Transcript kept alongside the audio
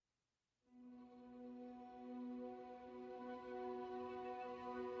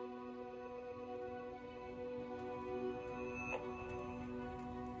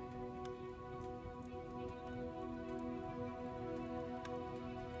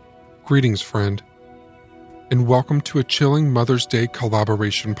Greetings, friend, and welcome to a chilling Mother's Day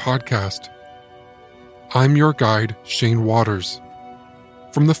collaboration podcast. I'm your guide, Shane Waters,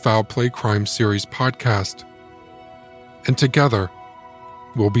 from the Foul Play Crime Series podcast, and together,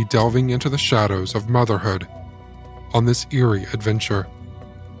 we'll be delving into the shadows of motherhood on this eerie adventure.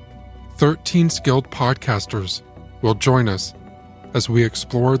 13 skilled podcasters will join us as we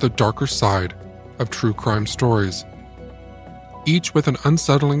explore the darker side of true crime stories, each with an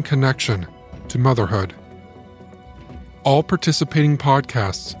unsettling connection to motherhood. All participating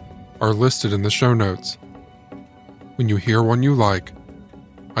podcasts are listed in the show notes. When you hear one you like,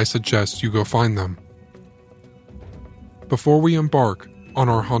 I suggest you go find them. Before we embark on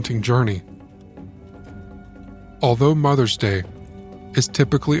our haunting journey, although Mother's Day is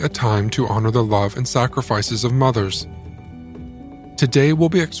typically a time to honor the love and sacrifices of mothers, today we'll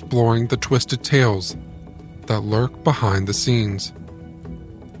be exploring the twisted tales that lurk behind the scenes.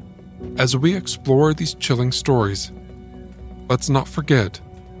 As we explore these chilling stories, let's not forget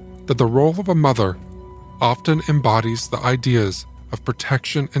that the role of a mother often embodies the ideas of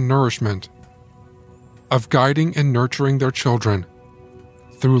protection and nourishment, of guiding and nurturing their children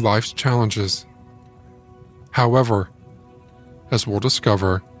through life's challenges. However, as we'll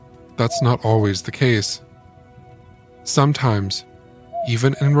discover, that's not always the case. Sometimes,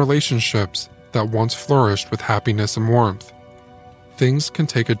 even in relationships that once flourished with happiness and warmth, things can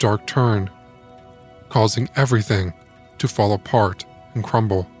take a dark turn, causing everything to fall apart and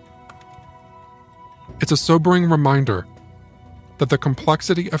crumble. It's a sobering reminder that the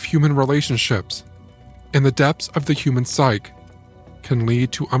complexity of human relationships and the depths of the human psyche can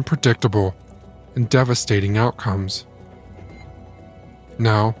lead to unpredictable and devastating outcomes.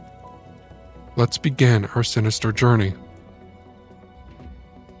 Now, let's begin our sinister journey.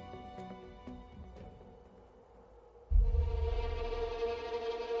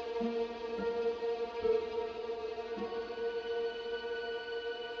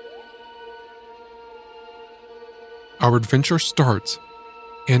 Our adventure starts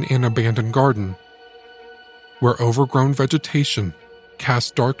in an abandoned garden, where overgrown vegetation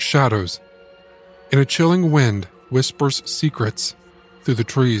casts dark shadows and a chilling wind whispers secrets through the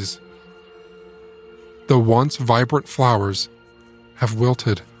trees. The once vibrant flowers have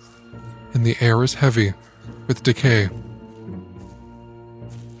wilted, and the air is heavy with decay.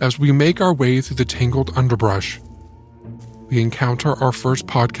 As we make our way through the tangled underbrush, we encounter our first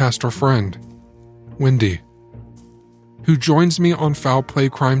podcaster friend, Wendy, who joins me on Foul Play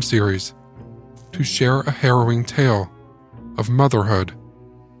Crime Series to share a harrowing tale of motherhood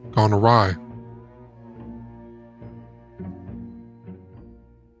gone awry.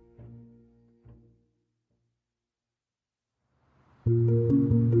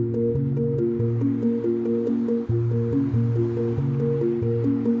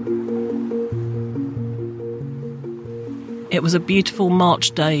 It was a beautiful March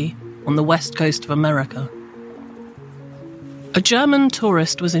day on the west coast of America. A German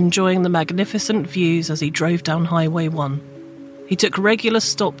tourist was enjoying the magnificent views as he drove down Highway 1. He took regular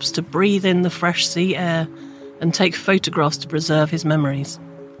stops to breathe in the fresh sea air and take photographs to preserve his memories.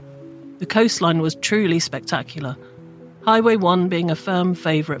 The coastline was truly spectacular, Highway 1 being a firm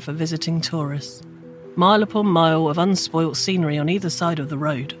favourite for visiting tourists, mile upon mile of unspoilt scenery on either side of the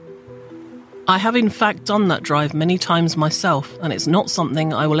road. I have in fact done that drive many times myself, and it's not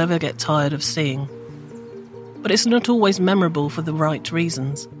something I will ever get tired of seeing. But it's not always memorable for the right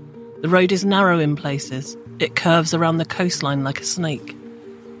reasons. The road is narrow in places, it curves around the coastline like a snake,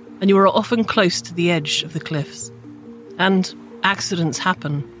 and you are often close to the edge of the cliffs. And accidents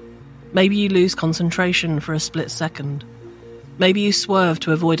happen. Maybe you lose concentration for a split second. Maybe you swerve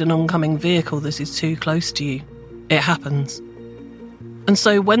to avoid an oncoming vehicle that is too close to you. It happens. And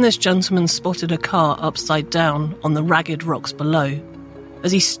so when this gentleman spotted a car upside down on the ragged rocks below,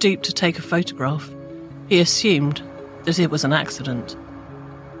 as he stooped to take a photograph, he assumed that it was an accident.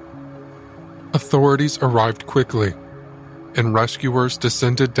 Authorities arrived quickly, and rescuers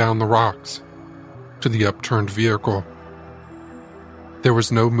descended down the rocks to the upturned vehicle. There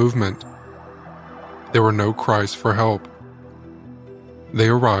was no movement. There were no cries for help. They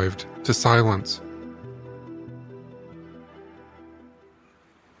arrived to silence.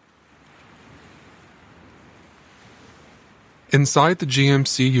 Inside the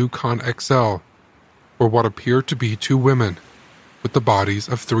GMC Yukon XL were what appeared to be two women with the bodies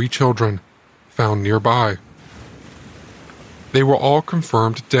of 3 children found nearby. They were all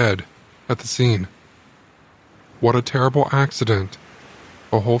confirmed dead at the scene. What a terrible accident.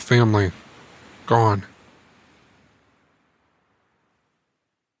 A whole family gone.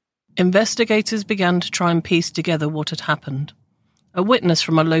 Investigators began to try and piece together what had happened. A witness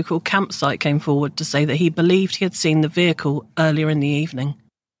from a local campsite came forward to say that he believed he had seen the vehicle earlier in the evening.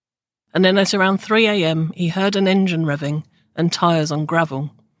 And then at around 3 a.m, he heard an engine revving and tyres on gravel.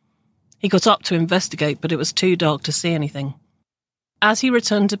 He got up to investigate, but it was too dark to see anything. As he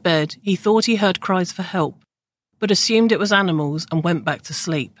returned to bed, he thought he heard cries for help, but assumed it was animals and went back to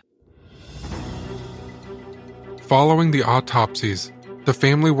sleep. Following the autopsies, the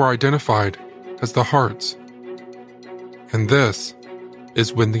family were identified as the Harts. And this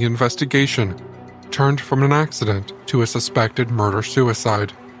is when the investigation turned from an accident to a suspected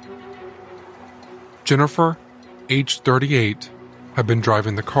murder-suicide. Jennifer, aged 38, had been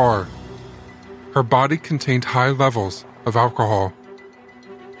driving the car. Her body contained high levels of alcohol.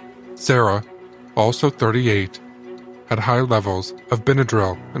 Sarah, also 38, had high levels of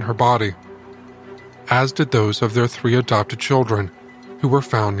Benadryl in her body, as did those of their 3 adopted children who were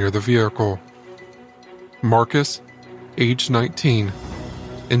found near the vehicle. Marcus, aged 19,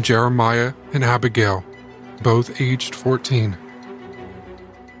 and Jeremiah and Abigail, both aged 14.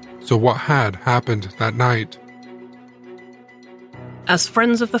 So what had happened that night? As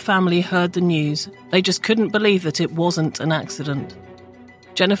friends of the family heard the news, they just couldn't believe that it wasn't an accident.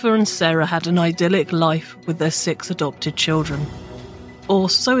 Jennifer and Sarah had an idyllic life with their 6 adopted children. Or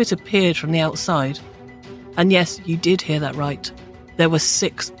so it appeared from the outside. And yes, you did hear that right. There were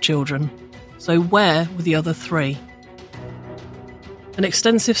 6 children. So where were the other 3? An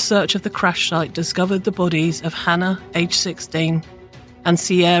extensive search of the crash site discovered the bodies of Hannah, aged 16, and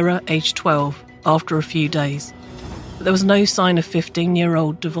Sierra, aged 12, after a few days. But there was no sign of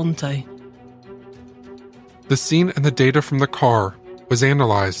 15-year-old Devontae. The scene and the data from the car was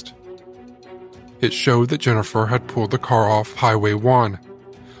analyzed. It showed that Jennifer had pulled the car off Highway 1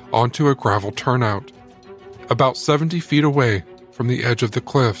 onto a gravel turnout, about 70 feet away from the edge of the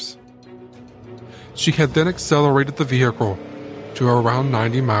cliffs. She had then accelerated the vehicle to around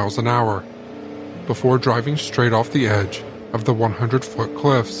 90 miles an hour before driving straight off the edge of the 100-foot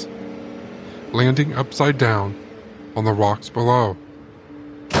cliffs, landing upside down on the rocks below.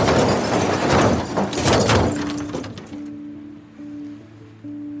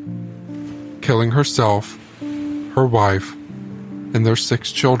 Killing herself, her wife, and their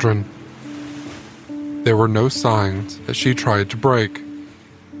 6 children. There were no signs that she tried to break.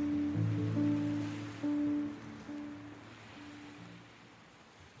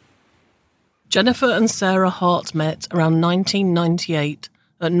 Jennifer and Sarah Hart met around 1998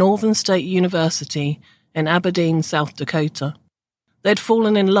 at Northern State University in Aberdeen, South Dakota. They'd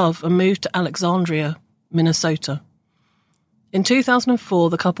fallen in love and moved to Alexandria, Minnesota. In 2004,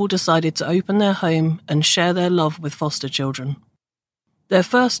 the couple decided to open their home and share their love with foster children. Their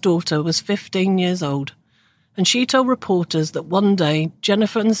first daughter was 15 years old, and she told reporters that one day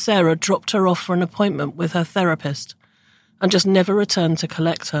Jennifer and Sarah dropped her off for an appointment with her therapist and just never returned to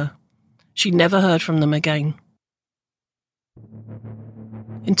collect her. She never heard from them again.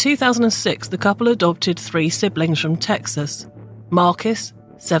 In 2006, the couple adopted 3 siblings from Texas: Marcus,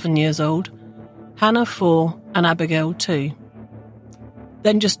 7 years old, Hannah, 4, and Abigail, 2.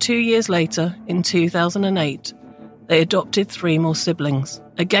 Then just 2 years later, in 2008, they adopted 3 more siblings,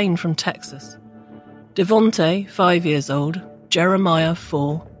 again from Texas: Devontae, 5 years old, Jeremiah,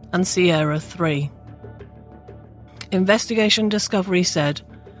 4, and Sierra, 3. Investigation Discovery said,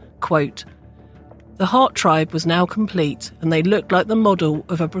 quote, "The Hart tribe was now complete and they looked like the model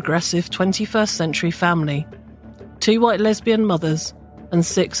of a progressive 21st century family. 2 white lesbian mothers and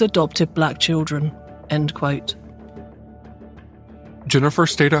 6 adopted black children," end quote. Jennifer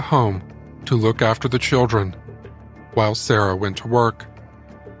stayed at home to look after the children while Sarah went to work.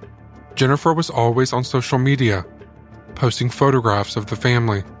 Jennifer was always on social media, posting photographs of the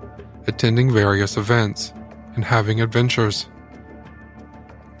family, attending various events, and having adventures.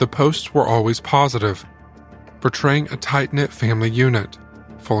 The posts were always positive, portraying a tight-knit family unit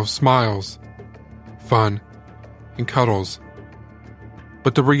full of smiles, fun, and cuddles.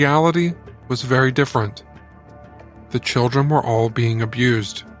 But the reality was very different. The children were all being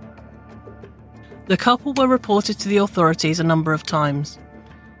abused. The couple were reported to the authorities a number of times.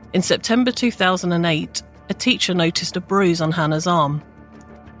 In September 2008, a teacher noticed a bruise on Hannah's arm.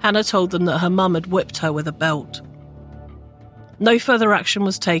 Hannah told them that her mum had whipped her with a belt. No further action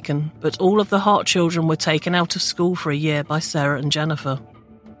was taken, but all of the Hart children were taken out of school for a year by Sarah and Jennifer.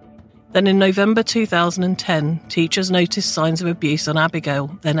 Then in November 2010, teachers noticed signs of abuse on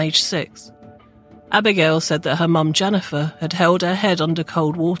Abigail, then aged 6. Abigail said that her mum Jennifer had held her head under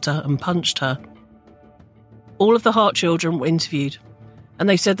cold water and punched her. All of the Hart children were interviewed, and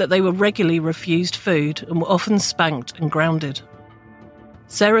they said that they were regularly refused food and were often spanked and grounded.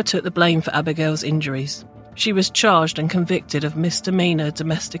 Sarah took the blame for Abigail's injuries, She was charged and convicted of misdemeanor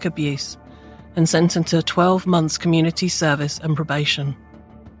domestic abuse and sentenced to 12 months community service and probation.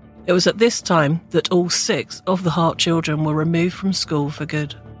 It was at this time that all 6 of the Hart children were removed from school for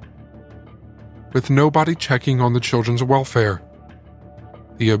good. With nobody checking on the children's welfare,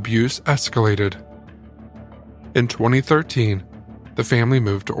 the abuse escalated. In 2013, the family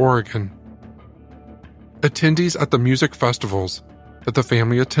moved to Oregon. Attendees at the music festivals that the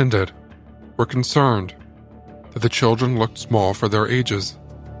family attended were concerned that the children looked small for their ages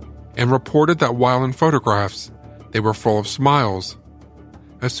and reported that while in photographs, they were full of smiles.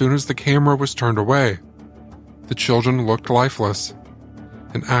 As soon as the camera was turned away, the children looked lifeless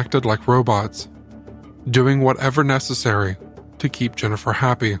and acted like robots, doing whatever necessary to keep Jennifer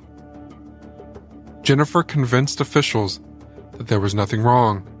happy. Jennifer convinced officials that there was nothing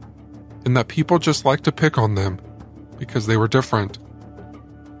wrong and that people just liked to pick on them because they were different.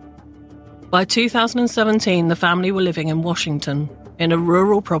 By 2017, the family were living in Washington, in a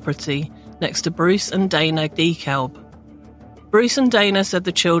rural property next to Bruce and Dana DeKalb. Bruce and Dana said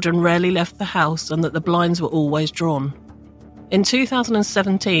the children rarely left the house and that the blinds were always drawn. In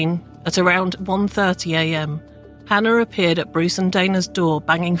 2017, at around 1:30 a.m., Hannah appeared at Bruce and Dana's door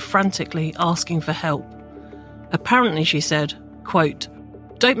banging frantically, asking for help. Apparently, she said, quote,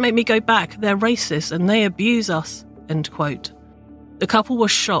 "Don't make me go back, they're racist and they abuse us," end quote. The couple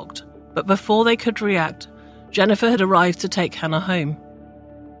was shocked, but before they could react, Jennifer had arrived to take Hannah home.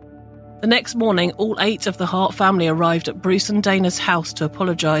 The next morning, all 8 of the Hart family arrived at Bruce and Dana's house to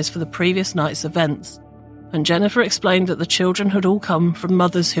apologise for the previous night's events, and Jennifer explained that the children had all come from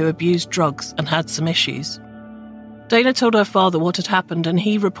mothers who abused drugs and had some issues. Dana told her father what had happened and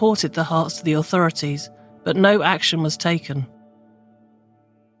he reported the Harts to the authorities, but no action was taken.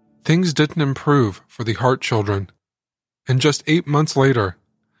 Things didn't improve for the Hart children, and just 8 months later,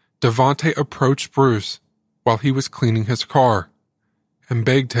 Devontae approached Bruce while he was cleaning his car and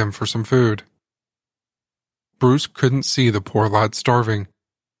begged him for some food. Bruce couldn't see the poor lad starving,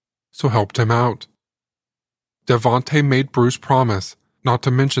 so helped him out. Devontae made Bruce promise not to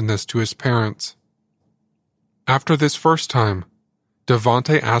mention this to his parents. After this first time,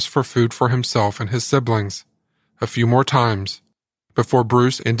 Devontae asked for food for himself and his siblings a few more times before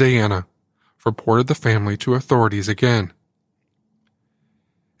Bruce and Diana reported the family to authorities again.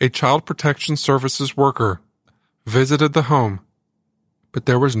 A Child Protection Services worker visited the home, but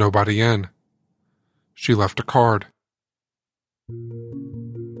there was nobody in. She left a card.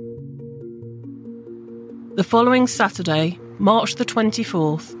 The following Saturday, March the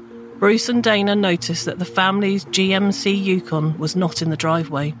 24th, Bruce and Dana noticed that the family's GMC Yukon was not in the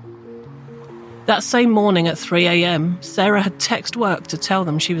driveway. That same morning at 3 a.m., Sarah had texted work to tell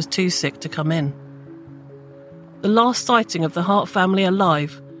them she was too sick to come in. The last sighting of the Hart family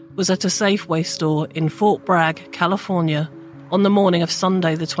alive was at a Safeway store in Fort Bragg, California, on the morning of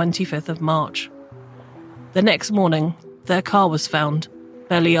Sunday the 25th of March. The next morning, their car was found,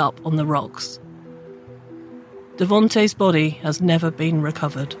 belly up on the rocks. Devontae's body has never been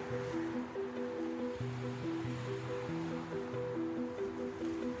recovered.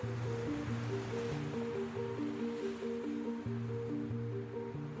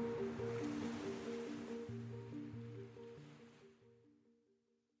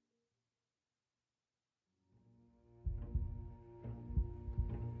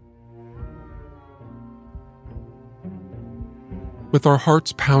 With our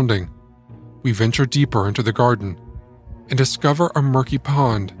hearts pounding, we venture deeper into the garden and discover a murky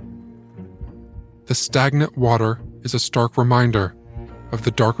pond. The stagnant water is a stark reminder of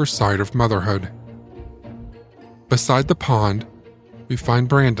the darker side of motherhood. Beside the pond, we find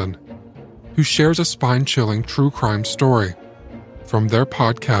Brandon, who shares a spine-chilling true crime story from their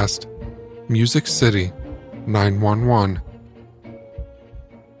podcast, Music City 911.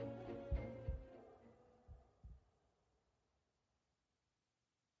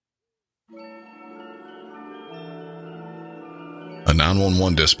 A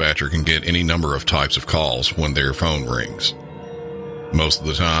 911 dispatcher can get any number of types of calls when their phone rings. Most of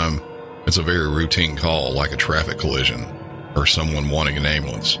the time, it's a very routine call like a traffic collision or someone wanting an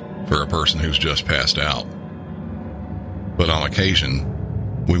ambulance for a person who's just passed out. But on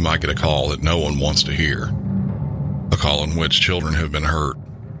occasion, we might get a call that no one wants to hear, a call in which children have been hurt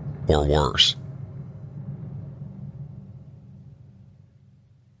or worse.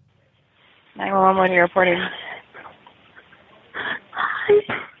 What are you reporting? Hi,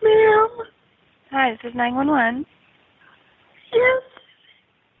 ma'am. Hi, this is 911. Yes.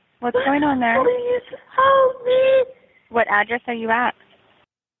 What's going on there? Please help me. What address are you at?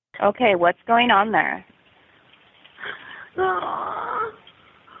 Okay, what's going on there? My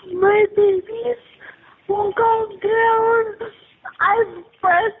babies won't calm down. I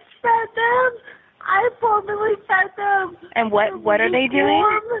breastfed them. I formally fed them. And what are they doing?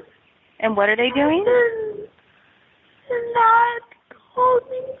 And what are they doing? They're not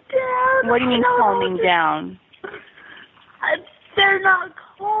calming down. What do you mean calming down? They're not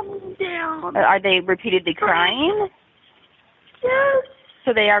calming down. Are they repeatedly crying? Yes.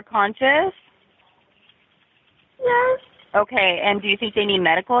 So they are conscious? Yes. Okay, and do you think they need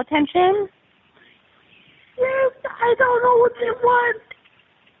medical attention? Yes. I don't know what they want.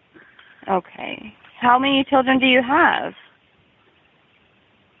 Okay. How many children do you have?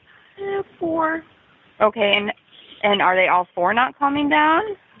 I have 4. Okay, and are they all 4 not calming down?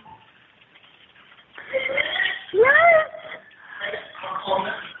 Yes.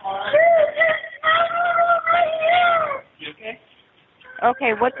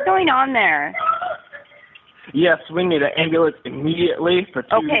 Okay, what's going on there? Yes, we need an ambulance immediately for 2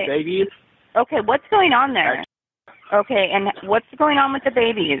 babies. Okay, what's going on there? Okay, and what's going on with the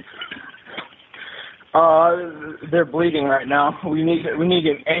babies? They're bleeding right now. We need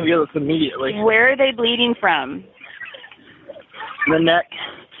an ambulance immediately. Where are they bleeding from? The neck.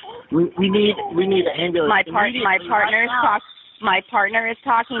 We need an ambulance. My partner is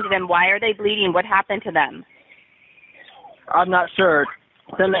talking to them. Why are they bleeding? What happened to them? I'm not sure.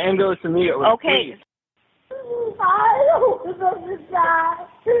 Send the ambulance immediately. Okay. Please. I don't want them to die.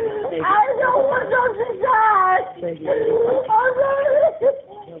 I don't want them to die.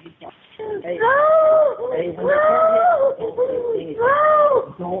 No.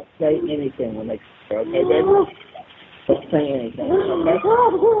 Don't say anything when they okay, baby? Don't say anything, okay?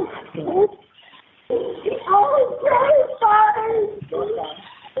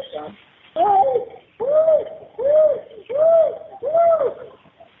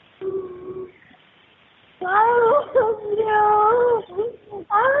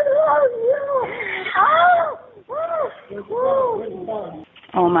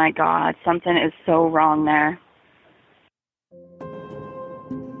 Oh my God, something is so wrong there.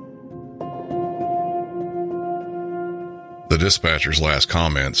 The dispatcher's last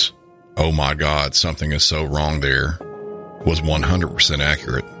comments, "Oh my God, something is so wrong there," was 100%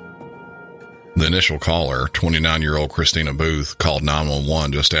 accurate. The initial caller, 29-year-old Christina Booth, called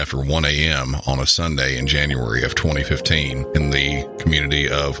 911 just after 1 a.m. on a Sunday in January of 2015 in the community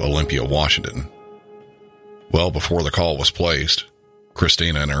of Olympia, Washington. Well before the call was placed,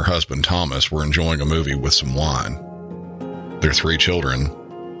 Christina and her husband Thomas were enjoying a movie with some wine. Their 3 children,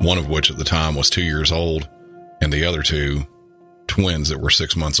 one of which at the time was 2 years old, and the other 2, twins that were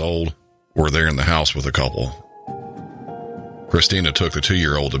 6 months old, were there in the house with the couple. Christina took the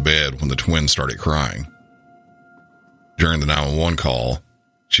 2-year-old to bed when the twins started crying. During the 911 call,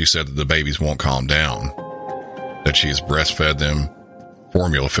 she said that the babies won't calm down, that she has breastfed them,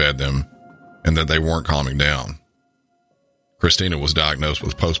 formula fed them, and that they weren't calming down. Christina was diagnosed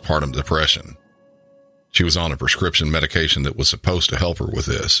with postpartum depression. She was on a prescription medication that was supposed to help her with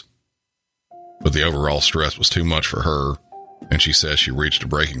this, but the overall stress was too much for her, and she says she reached a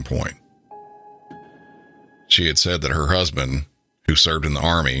breaking point. She had said that her husband, who served in the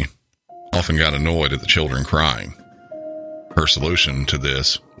Army, often got annoyed at the children crying. Her solution to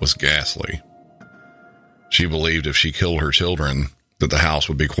this was ghastly. She believed if she killed her children, that the house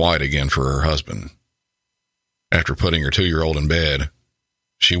would be quiet again for her husband. After putting her 2-year-old in bed,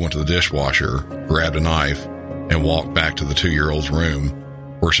 she went to the dishwasher, grabbed a knife, and walked back to the 2-year-old's room,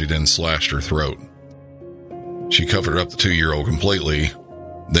 where she then slashed her throat. She covered up the 2-year-old completely,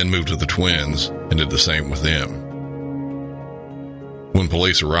 then moved to the twins and did the same with them. When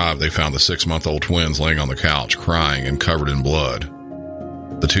police arrived, they found the 6-month-old twins laying on the couch, crying and covered in blood.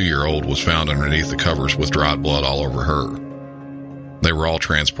 The 2-year-old was found underneath the covers with dried blood all over her. They were all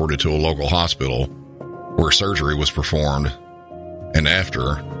transported to a local hospital, where surgery was performed, and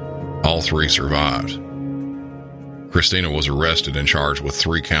after, all 3 survived. Christina was arrested and charged with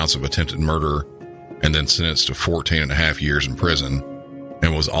 3 counts of attempted murder, and then sentenced to 14.5 years in prison,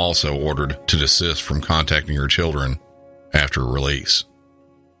 and was also ordered to desist from contacting her children after release.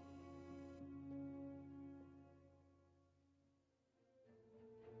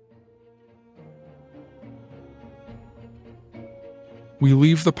 We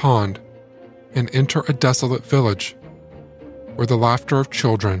leave the pond and enter a desolate village where the laughter of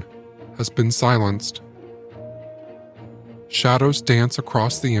children has been silenced. Shadows dance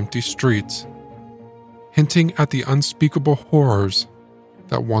across the empty streets, hinting at the unspeakable horrors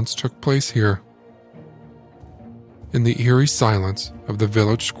that once took place here. In the eerie silence of the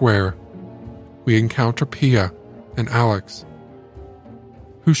village square, we encounter Pia and Alex,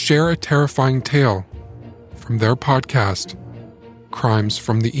 who share a terrifying tale from their podcast, Crimes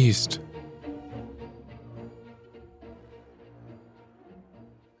from the East.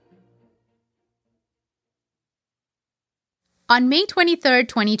 On May 23,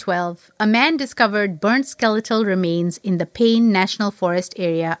 2012, a man discovered burnt skeletal remains in the Payne National Forest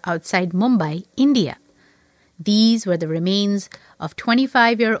area outside Mumbai, India. These were the remains of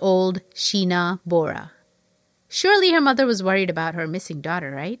 25-year-old Sheena Bora. Surely her mother was worried about her missing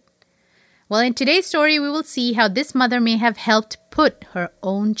daughter, right? Well, in today's story, we will see how this mother may have helped put her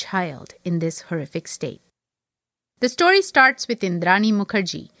own child in this horrific state. The story starts with Indrani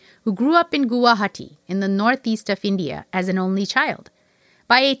Mukherjee, who grew up in Guwahati in the northeast of India as an only child.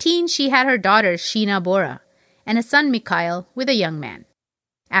 By 18, she had her daughter Sheena Bora and a son Mikhail with a young man.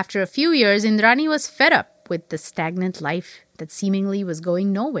 After a few years, Indrani was fed up with the stagnant life that seemingly was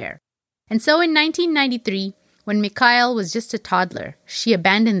going nowhere. And so in 1993, when Mikhail was just a toddler, she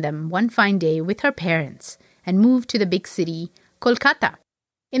abandoned them one fine day with her parents and moved to the big city, Kolkata.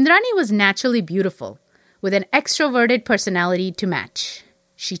 Indrani was naturally beautiful, with an extroverted personality to match.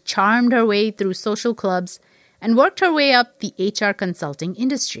 She charmed her way through social clubs and worked her way up the HR consulting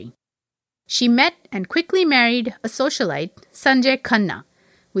industry. She met and quickly married a socialite, Sanjay Khanna,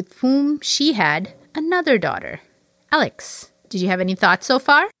 with whom she had another daughter, Alex. Did you have any thoughts so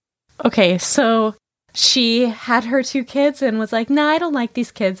far? Okay, so she had her 2 kids and was like, nah, I don't like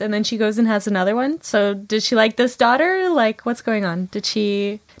these kids. And then she goes and has another one. So did she like this daughter? Like, what's going on? Did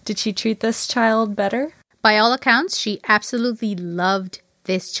she treat this child better? By all accounts, she absolutely loved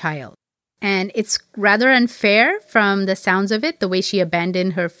this child. And it's rather unfair from the sounds of it, the way she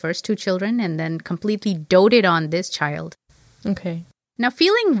abandoned her first 2 children and then completely doted on this child. Okay. Now,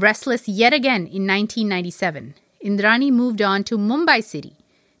 feeling restless yet again in 1997, Indrani moved on to Mumbai city,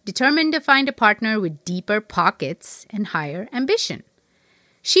 determined to find a partner with deeper pockets and higher ambition.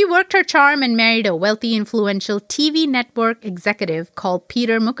 She worked her charm and married a wealthy, influential TV network executive called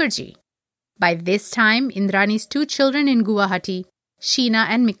Peter Mukherjee. By this time, Indrani's 2 children in Guwahati, Sheena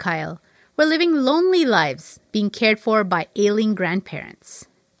and Mikhail, were living lonely lives, being cared for by ailing grandparents.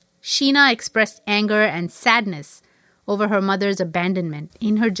 Sheena expressed anger and sadness over her mother's abandonment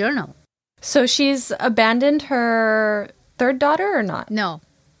in her journal. So she's abandoned her 3rd daughter or not? No.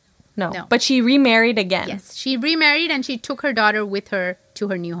 But she remarried again. Yes, she remarried and she took her daughter with her to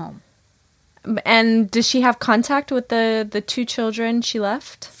her new home. And does she have contact with the 2 children she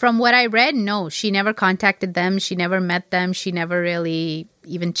left? From what I read, no. She never contacted them. She never met them. She never really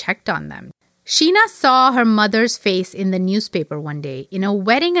even checked on them. Sheena saw her mother's face in the newspaper one day in a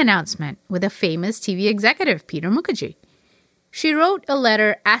wedding announcement with a famous TV executive, Peter Mukherjee. She wrote a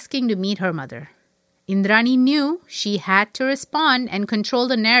letter asking to meet her mother. Indrani knew she had to respond and control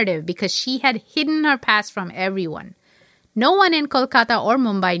the narrative because she had hidden her past from everyone. No one in Kolkata or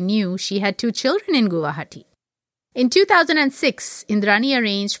Mumbai knew she had 2 children in Guwahati. In 2006, Indrani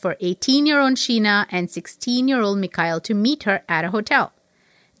arranged for 18-year-old Sheena and 16-year-old Mikhail to meet her at a hotel.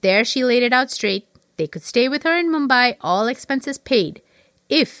 There she laid it out straight. They could stay with her in Mumbai, all expenses paid,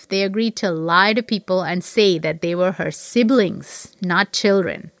 if they agreed to lie to people and say that they were her siblings, not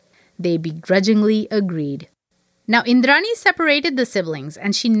children. They begrudgingly agreed. Now, Indrani separated the siblings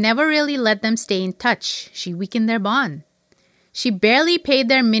and she never really let them stay in touch. She weakened their bond. She barely paid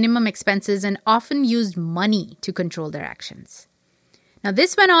their minimum expenses and often used money to control their actions. Now,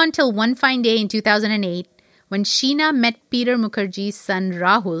 this went on till one fine day in 2008 when Sheena met Peter Mukherjee's son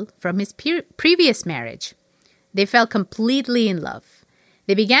Rahul from his previous marriage. They fell completely in love.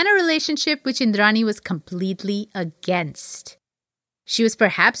 They began a relationship which Indrani was completely against. She was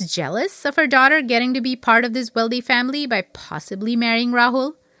perhaps jealous of her daughter getting to be part of this wealthy family by possibly marrying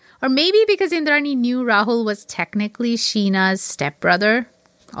Rahul. Or maybe because Indrani knew Rahul was technically Sheena's stepbrother.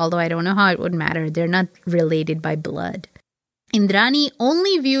 Although I don't know how it would matter. They're not related by blood. Indrani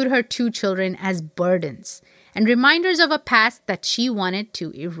only viewed her 2 children as burdens and reminders of a past that she wanted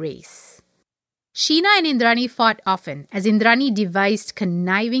to erase. Sheena and Indrani fought often as Indrani devised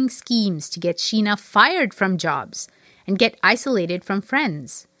conniving schemes to get Sheena fired from jobs and get isolated from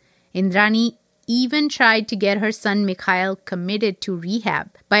friends. Indrani even tried to get her son Mikhail committed to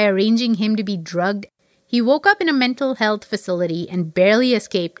rehab by arranging him to be drugged. He woke up in a mental health facility and barely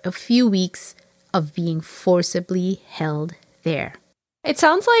escaped a few weeks of being forcibly held there. It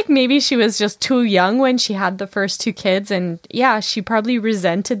sounds like maybe she was just too young when she had the first 2 kids, and yeah, she probably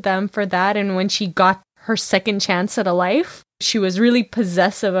resented them for that, and when she got her second chance at a life, she was really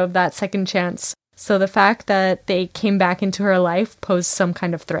possessive of that second chance. So the fact that they came back into her life posed some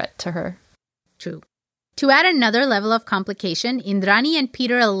kind of threat to her. True. To add another level of complication, Indrani and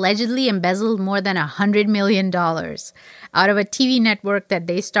Peter allegedly embezzled more than $100 million out of a TV network that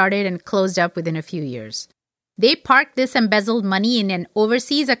they started and closed up within a few years. They parked this embezzled money in an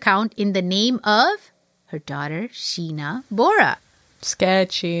overseas account in the name of her daughter, Sheena Bora.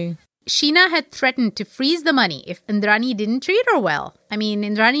 Sketchy. Sheena had threatened to freeze the money if Indrani didn't treat her well. I mean,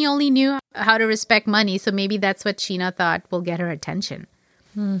 Indrani only knew how to respect money, so maybe that's what Sheena thought will get her attention.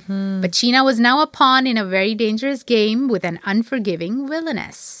 Mm-hmm. But Sheena was now a pawn in a very dangerous game with an unforgiving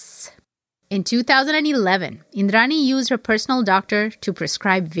villainess. In 2011, Indrani used her personal doctor to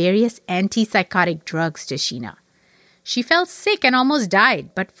prescribe various antipsychotic drugs to Sheena. She fell sick and almost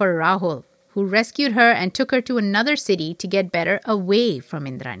died, but for Rahul, who rescued her and took her to another city to get better away from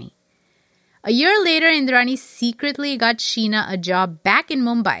Indrani. A year later, Indrani secretly got Sheena a job back in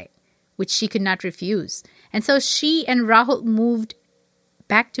Mumbai, which she could not refuse. And so she and Rahul moved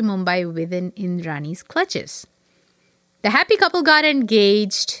back to Mumbai within Indrani's clutches. The happy couple got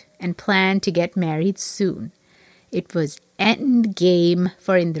engaged and planned to get married soon. It was end game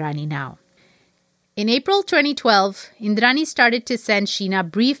for Indrani now. In April 2012, Indrani started to send Sheena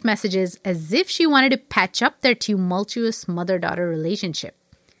brief messages as if she wanted to patch up their tumultuous mother-daughter relationship.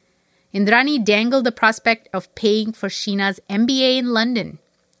 Indrani dangled the prospect of paying for Sheena's MBA in London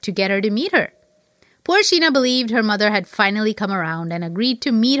to get her to meet her. Poor Sheena believed her mother had finally come around and agreed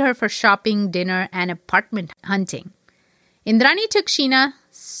to meet her for shopping, dinner, and apartment hunting. Indrani took Sheena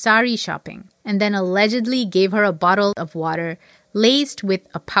sari shopping and then allegedly gave her a bottle of water laced with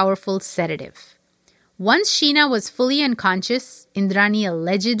a powerful sedative. Once Sheena was fully unconscious, Indrani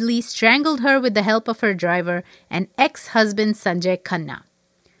allegedly strangled her with the help of her driver and ex-husband Sanjay Khanna.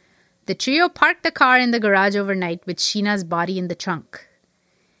 The trio parked the car in the garage overnight with Sheena's body in the trunk.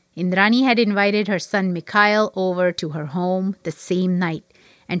 Indrani had invited her son Mikhail over to her home the same night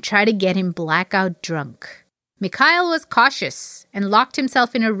and tried to get him blackout drunk. Mikhail was cautious and locked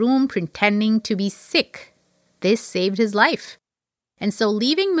himself in a room pretending to be sick. This saved his life. And so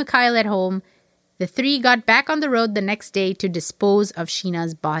leaving Mikhail at home, the three got back on the road the next day to dispose of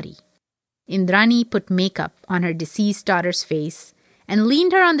Sheena's body. Indrani put makeup on her deceased daughter's face and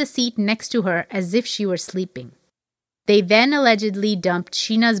leaned her on the seat next to her as if she were sleeping. They then allegedly dumped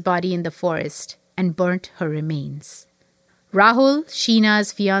Sheena's body in the forest and burnt her remains. Rahul,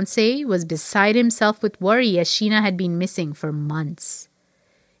 Sheena's fiancé, was beside himself with worry as Sheena had been missing for months.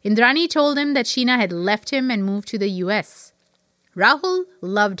 Indrani told him that Sheena had left him and moved to the US. Rahul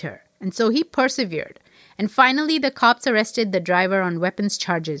loved her, and so he persevered, and finally the cops arrested the driver on weapons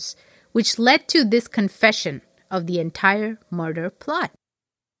charges, which led to this confession of the entire murder plot.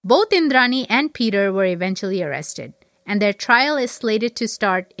 Both Indrani and Peter were eventually arrested, and their trial is slated to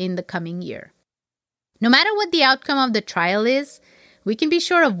start in the coming year. No matter what the outcome of the trial is, we can be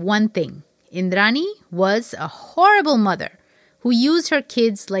sure of one thing. Indrani was a horrible mother who used her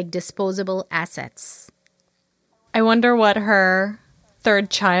kids like disposable assets. I wonder what her third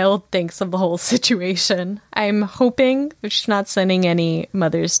child thinks of the whole situation. I'm hoping that she's not sending any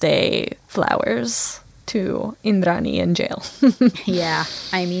Mother's Day flowers to Indrani in jail. Yeah,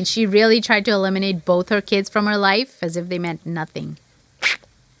 I mean, she really tried to eliminate both her kids from her life as if they meant nothing.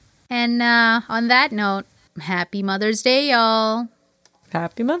 And on that note, happy Mother's Day, y'all.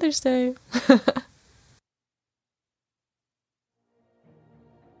 Happy Mother's Day.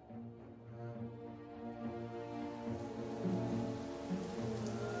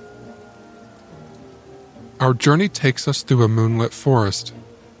 Our journey takes us through a moonlit forest,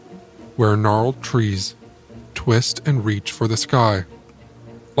 where gnarled trees twist and reach for the sky,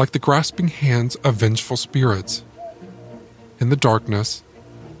 like the grasping hands of vengeful spirits. In the darkness,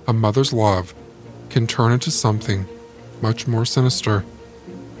 a mother's love can turn into something much more sinister.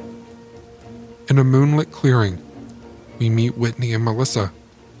 In a moonlit clearing, we meet Whitney and Melissa,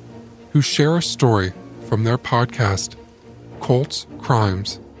 who share a story from their podcast, Cults,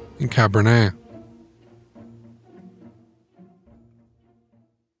 Crimes, and Cabernet.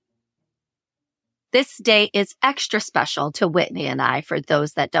 This day is extra special to Whitney and I. For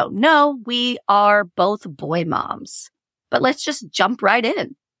those that don't know, we are both boy moms. But let's just jump right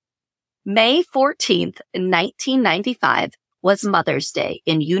in. May 14th, 1995 was Mother's Day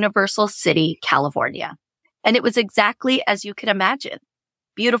in Universal City, California. And it was exactly as you could imagine.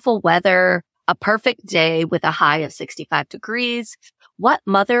 Beautiful weather, a perfect day with a high of 65 degrees. What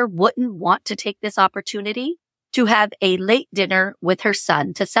mother wouldn't want to take this opportunity to have a late dinner with her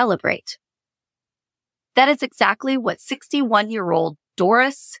son to celebrate? That is exactly what 61-year-old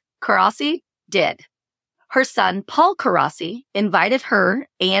Doris Carassi did. Her son, Paul Carassi, invited her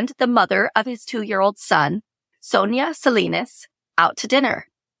and the mother of his 2-year-old son, Sonia Salinas, out to dinner.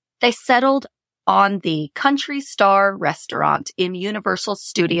 They settled on the Country Star restaurant in Universal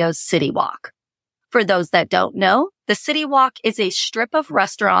Studios City Walk. For those that don't know, the City Walk is a strip of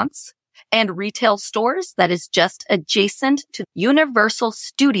restaurants and retail stores that is just adjacent to Universal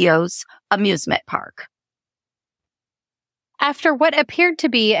Studios amusement park. After what appeared to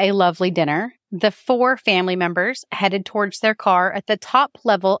be a lovely dinner, the 4 family members headed towards their car at the top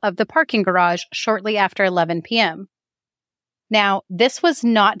level of the parking garage shortly after 11 p.m. Now, this was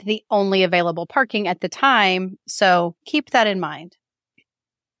not the only available parking at the time, so keep that in mind.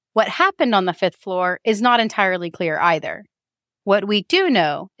 What happened on the 5th floor is not entirely clear either. What we do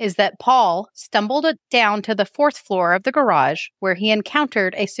know is that Paul stumbled down to the 4th floor of the garage where he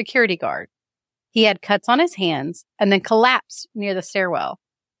encountered a security guard. He had cuts on his hands and then collapsed near the stairwell.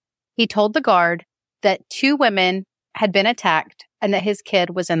 He told the guard that 2 women had been attacked and that his kid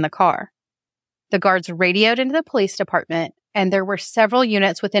was in the car. The guards radioed into the police department, and there were several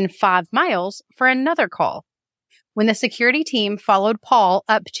units within 5 miles for another call. When the security team followed Paul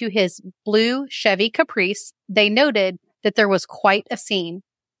up to his blue Chevy Caprice, they noted that there was quite a scene.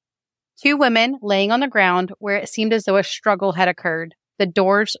 2 women laying on the ground where it seemed as though a struggle had occurred. The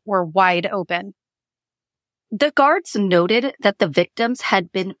doors were wide open. The guards noted that the victims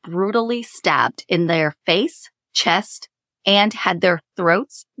had been brutally stabbed in their face, chest, and had their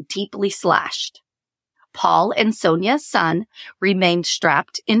throats deeply slashed. Paul and Sonia's son remained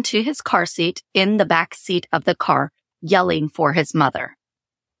strapped into his car seat in the back seat of the car, yelling for his mother.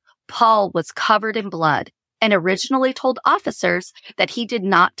 Paul was covered in blood and originally told officers that he did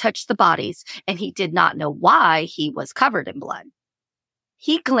not touch the bodies and he did not know why he was covered in blood.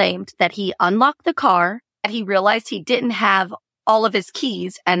 He claimed that he unlocked the car, that he realized he didn't have all of his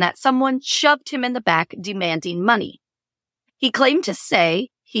keys, and that someone shoved him in the back demanding money. He claimed to say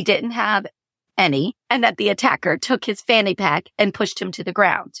he didn't have any, and that the attacker took his fanny pack and pushed him to the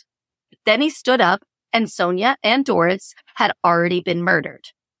ground. Then he stood up, and Sonia and Doris had already been murdered.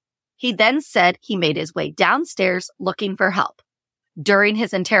 He then said he made his way downstairs looking for help. During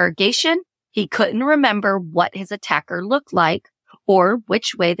his interrogation, he couldn't remember what his attacker looked like or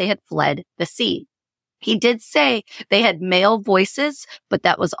which way they had fled the scene. He did say they had male voices, but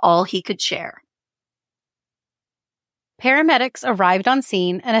that was all he could share. Paramedics arrived on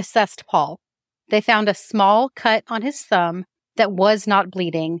scene and assessed Paul. They found a small cut on his thumb that was not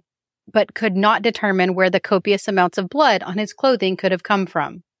bleeding, but could not determine where the copious amounts of blood on his clothing could have come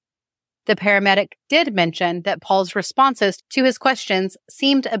from. The paramedic did mention that Paul's responses to his questions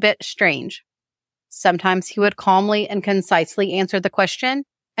seemed a bit strange. Sometimes he would calmly and concisely answer the question,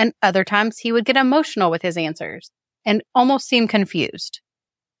 and other times he would get emotional with his answers and almost seem confused.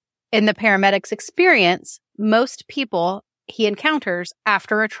 In the paramedic's experience, most people he encounters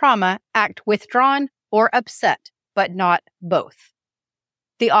after a trauma act withdrawn or upset, but not both.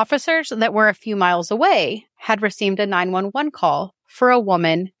 The officers that were a few miles away had received a 911 call for a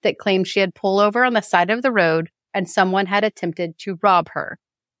woman that claimed she had pulled over on the side of the road and someone had attempted to rob her.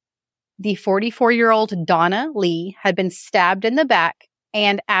 The 44-year-old Donna Lee had been stabbed in the back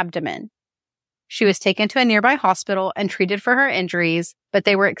and abdomen. She was taken to a nearby hospital and treated for her injuries, but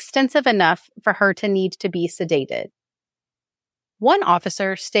they were extensive enough for her to need to be sedated. One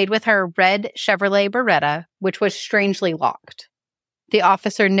officer stayed with her red Chevrolet Beretta, which was strangely locked. The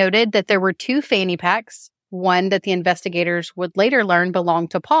officer noted that there were 2 fanny packs, one that the investigators would later learn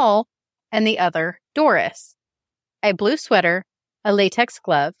belonged to Paul, and the other Doris. A blue sweater, a latex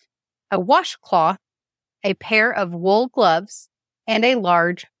glove, a washcloth, a pair of wool gloves, and a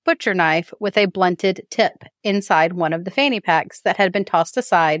large butcher knife with a blunted tip inside one of the fanny packs that had been tossed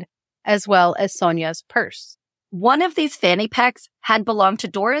aside, as well as Sonia's purse. One of these fanny packs had belonged to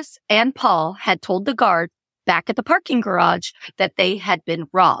Doris, and Paul had told the guard back at the parking garage that they had been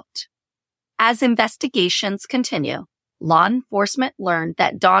robbed. As investigations continue, law enforcement learned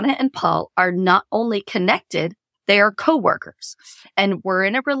that Donna and Paul are not only connected, they are co-workers and were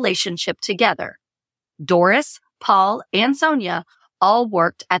in a relationship together. Doris, Paul, and Sonia all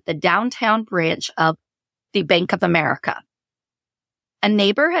worked at the downtown branch of the Bank of America. A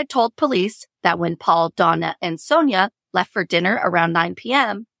neighbor had told police that when Paul, Donna, and Sonia left for dinner around 9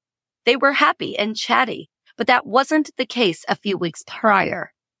 p.m., they were happy and chatty, but that wasn't the case a few weeks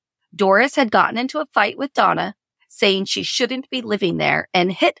prior. Doris had gotten into a fight with Donna, saying she shouldn't be living there,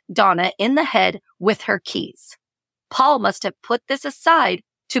 and hit Donna in the head with her keys. Paul must have put this aside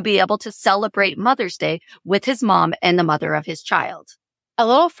to be able to celebrate Mother's Day with his mom and the mother of his child. A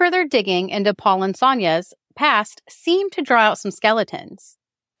little further digging into Paul and Sonia's past seemed to draw out some skeletons.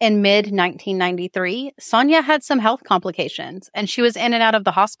 In mid-1993, Sonia had some health complications, and she was in and out of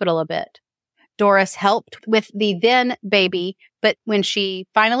the hospital a bit. Doris helped with the then baby, but when she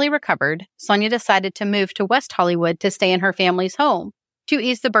finally recovered, Sonia decided to move to West Hollywood to stay in her family's home to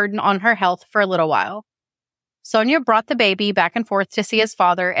ease the burden on her health for a little while. Sonia brought the baby back and forth to see his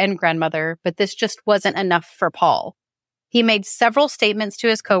father and grandmother, but this just wasn't enough for Paul. He made several statements to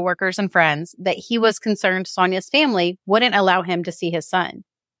his coworkers and friends that he was concerned Sonia's family wouldn't allow him to see his son.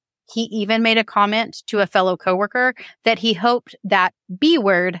 He even made a comment to a fellow coworker that he hoped that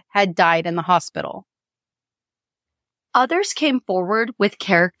B-word had died in the hospital. Others came forward with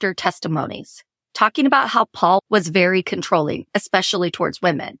character testimonies, talking about how Paul was very controlling, especially towards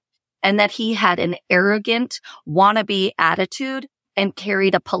women, and that he had an arrogant, wannabe attitude and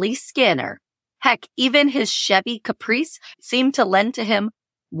carried a police scanner. Heck, even his Chevy Caprice seemed to lend to him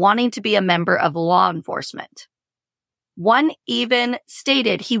wanting to be a member of law enforcement. One even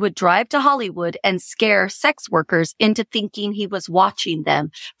stated he would drive to Hollywood and scare sex workers into thinking he was watching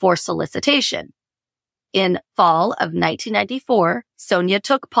them for solicitation. In fall of 1994, Sonia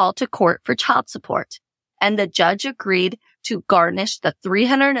took Paul to court for child support, and the judge agreed to garnish the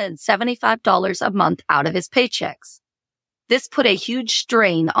 $375 a month out of his paychecks. This put a huge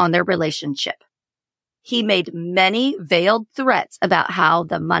strain on their relationship. He made many veiled threats about how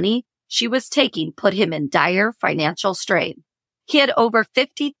the money she was taking put him in dire financial strain. He had over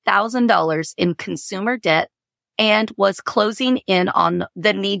 $50,000 in consumer debt and was closing in on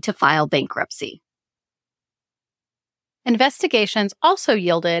the need to file bankruptcy. Investigations also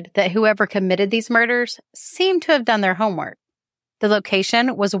yielded that whoever committed these murders seemed to have done their homework. The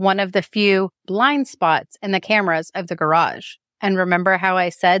location was one of the few blind spots in the cameras of the garage. And remember how I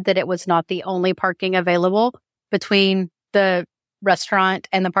said that it was not the only parking available between the restaurant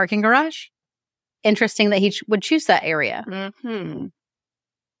and the parking garage? Interesting that he would choose that area. Mm-hmm.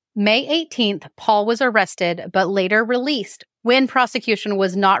 May 18th, Paul was arrested, but later released when prosecution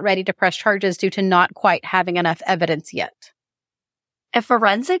was not ready to press charges due to not quite having enough evidence yet. A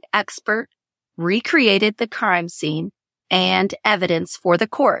forensic expert recreated the crime scene and evidence for the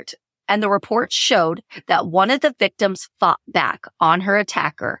court, and the report showed that one of the victims fought back on her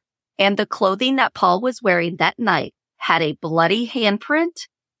attacker, and the clothing that Paul was wearing that night had a bloody handprint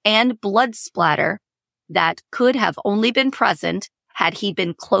and blood splatter that could have only been present had he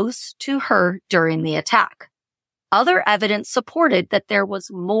been close to her during the attack. Other evidence supported that there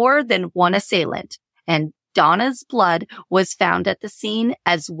was more than one assailant, and Donna's blood was found at the scene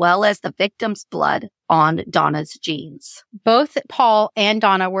as well as the victim's blood on Donna's jeans. Both Paul and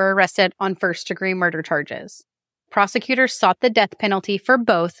Donna were arrested on first-degree murder charges. Prosecutors sought the death penalty for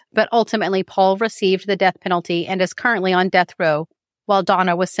both, but ultimately Paul received the death penalty and is currently on death row, while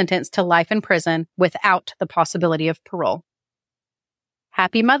Donna was sentenced to life in prison without the possibility of parole.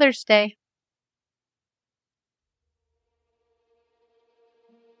 Happy Mother's Day.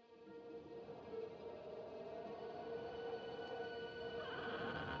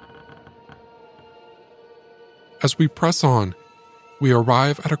 As we press on, we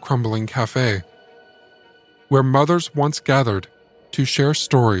arrive at a crumbling cafe, where mothers once gathered to share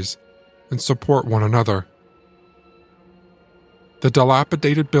stories and support one another. The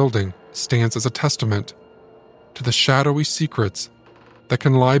dilapidated building stands as a testament to the shadowy secrets that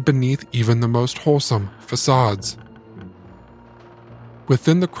can lie beneath even the most wholesome facades.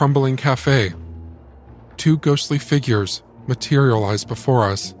 Within the crumbling cafe, two ghostly figures materialize before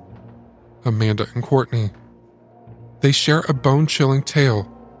us, Amanda and Courtney. They share a bone-chilling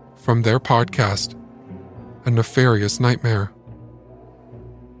tale from their podcast, A Nefarious Nightmare.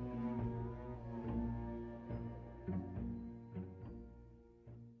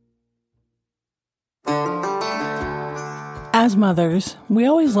 As mothers, we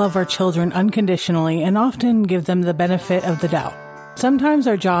always love our children unconditionally and often give them the benefit of the doubt. Sometimes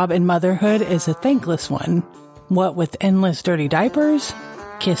our job in motherhood is a thankless one. What with endless dirty diapers,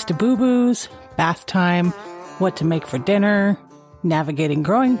 kissed boo-boos, bath time, what to make for dinner, navigating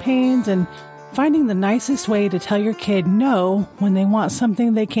growing pains, and finding the nicest way to tell your kid no when they want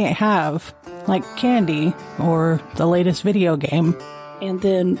something they can't have, like candy or the latest video game. And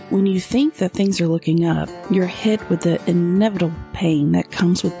then when you think that things are looking up, you're hit with the inevitable pain that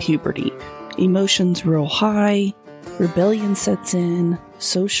comes with puberty. Emotions real high, rebellion sets in,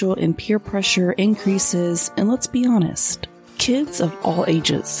 social and peer pressure increases, and let's be honest, kids of all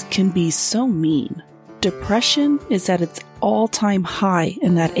ages can be so mean. Depression is at its all-time high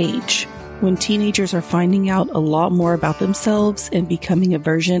in that age, when teenagers are finding out a lot more about themselves and becoming a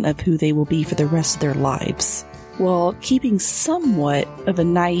version of who they will be for the rest of their lives, while keeping somewhat of a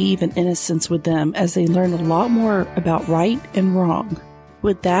naive and innocence with them as they learn a lot more about right and wrong.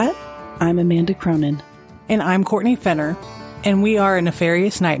 With that, I'm Amanda Cronin. And I'm Courtney Fenner, and we are A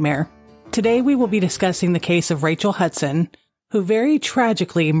Nefarious Nightmare. Today we will be discussing the case of Rachel Hudson, who very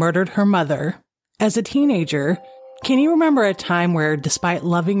tragically murdered her mother. As a teenager, can you remember a time where, despite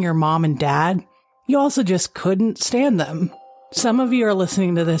loving your mom and dad, you also just couldn't stand them? Some of you are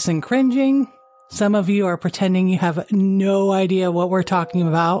listening to this and cringing. Some of you are pretending you have no idea what we're talking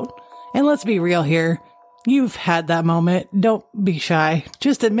about. And let's be real here. You've had that moment. Don't be shy.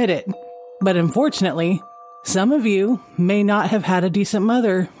 Just admit it. But unfortunately, some of you may not have had a decent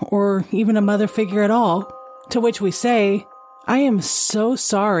mother or even a mother figure at all. To which we say, I am so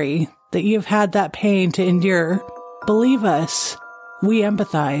sorry that you've had that pain to endure. Believe us, we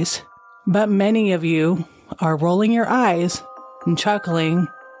empathize. But many of you are rolling your eyes and chuckling,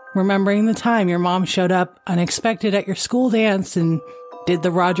 remembering the time your mom showed up unexpected at your school dance and did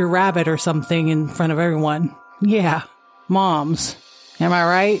the Roger Rabbit or something in front of everyone. Yeah, moms. Am I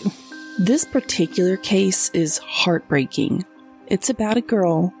right? This particular case is heartbreaking. It's about a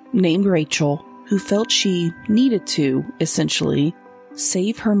girl named Rachel who felt she needed to, essentially,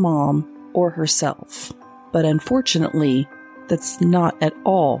 save her mom or herself. But unfortunately, that's not at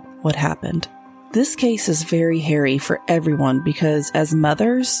all what happened. This case is very hairy for everyone because as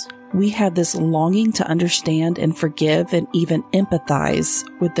mothers, we have this longing to understand and forgive and even empathize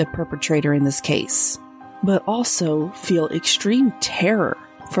with the perpetrator in this case, but also feel extreme terror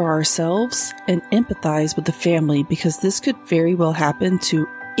for ourselves and empathize with the family because this could very well happen to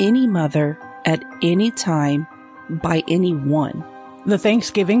any mother at any time by anyone. The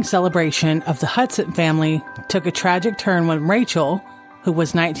Thanksgiving celebration of the Hudson family took a tragic turn when Rachel, who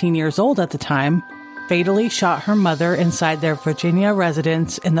was 19 years old at the time, fatally shot her mother inside their Virginia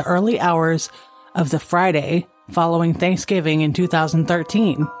residence in the early hours of the Friday following Thanksgiving in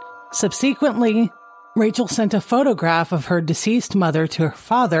 2013. Subsequently, Rachel sent a photograph of her deceased mother to her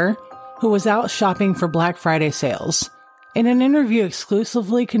father, who was out shopping for Black Friday sales. In an interview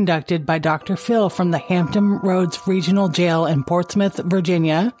exclusively conducted by Dr. Phil from the Hampton Roads Regional Jail in Portsmouth,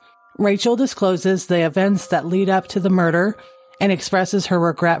 Virginia, Rachel discloses the events that lead up to the murder and expresses her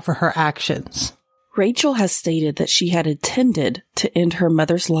regret for her actions. Rachel has stated that she had intended to end her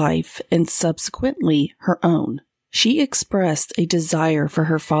mother's life and subsequently her own. She expressed a desire for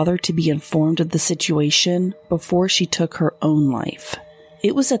her father to be informed of the situation before she took her own life.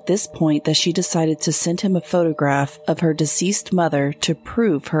 It was at this point that she decided to send him a photograph of her deceased mother to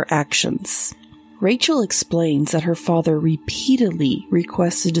prove her actions. Rachel explains that her father repeatedly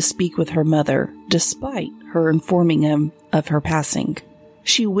requested to speak with her mother, despite her informing him of her passing.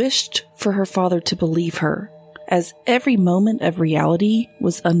 She wished for her father to believe her, as every moment of reality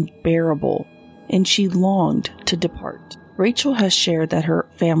was unbearable, and she longed to depart. Rachel has shared that her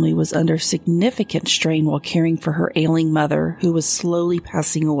family was under significant strain while caring for her ailing mother, who was slowly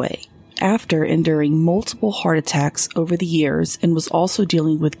passing away, after enduring multiple heart attacks over the years and was also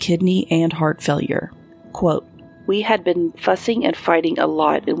dealing with kidney and heart failure. Quote, "We had been fussing and fighting a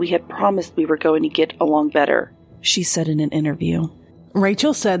lot, and we had promised we were going to get along better," she said in an interview.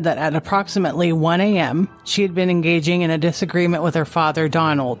 Rachel said that at approximately 1 a.m., she had been engaging in a disagreement with her father,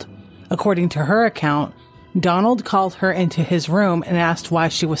 Donald. According to her account, Donald called her into his room and asked why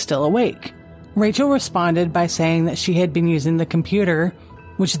she was still awake. Rachel responded by saying that she had been using the computer,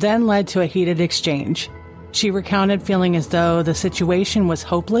 which then led to a heated exchange. She recounted feeling as though the situation was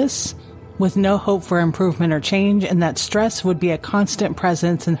hopeless, with no hope for improvement or change, and that stress would be a constant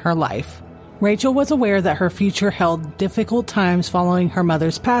presence in her life. Rachel was aware that her future held difficult times following her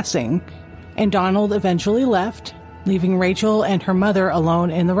mother's passing, and Donald eventually left, leaving Rachel and her mother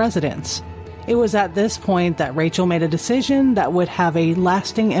alone in the residence. It was at this point that Rachel made a decision that would have a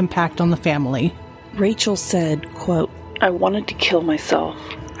lasting impact on the family. Rachel said, quote, "I wanted to kill myself.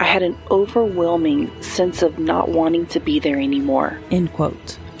 I had an overwhelming sense of not wanting to be there anymore," end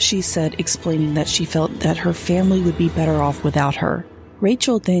quote. She said, explaining that she felt that her family would be better off without her.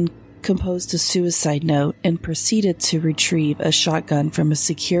 Rachel then composed a suicide note and proceeded to retrieve a shotgun from a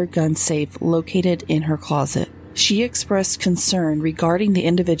secure gun safe located in her closet. She expressed concern regarding the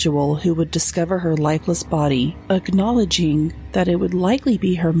individual who would discover her lifeless body, acknowledging that it would likely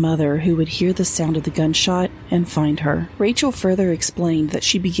be her mother who would hear the sound of the gunshot and find her. Rachel further explained that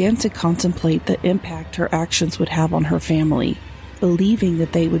she began to contemplate the impact her actions would have on her family, believing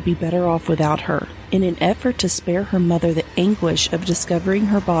that they would be better off without her. In an effort to spare her mother the anguish of discovering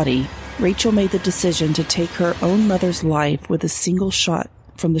her body, Rachel made the decision to take her own mother's life with a single shot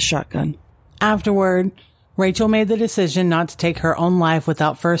from the shotgun. Afterward, Rachel made the decision not to take her own life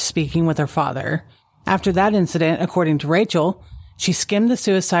without first speaking with her father. After that incident, according to Rachel, she skimmed the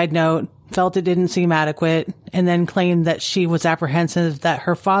suicide note, felt it didn't seem adequate, and then claimed that she was apprehensive that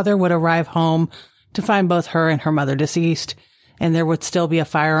her father would arrive home to find both her and her mother deceased, and there would still be a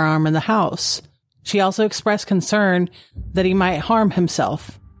firearm in the house. She also expressed concern that he might harm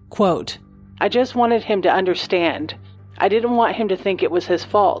himself. Quote, "I just wanted him to understand. I didn't want him to think it was his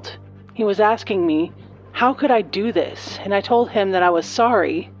fault. He was asking me, how could I do this? And I told him that I was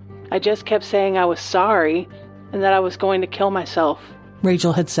sorry. I just kept saying I was sorry and that I was going to kill myself,"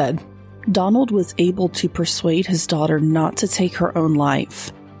 Rachel had said. Donald was able to persuade his daughter not to take her own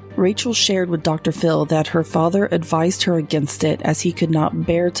life. Rachel shared with Dr. Phil that her father advised her against it as he could not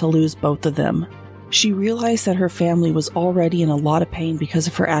bear to lose both of them. She realized that her family was already in a lot of pain because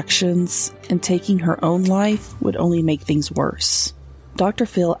of her actions, and taking her own life would only make things worse. Dr.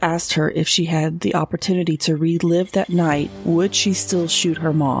 Phil asked her if she had the opportunity to relive that night, would she still shoot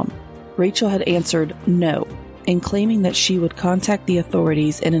her mom? Rachel had answered no, and claiming that she would contact the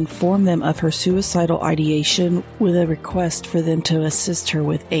authorities and inform them of her suicidal ideation with a request for them to assist her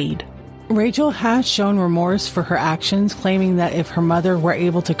with aid. Rachel has shown remorse for her actions, claiming that if her mother were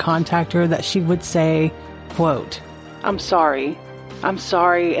able to contact her, that she would say, quote, I'm sorry, and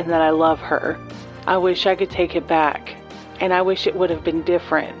that I love her. I wish I could take it back, and I wish it would have been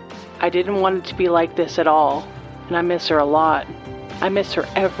different. I didn't want it to be like this at all, and I miss her a lot. I miss her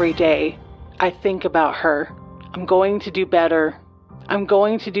every day. I think about her. I'm going to do better. I'm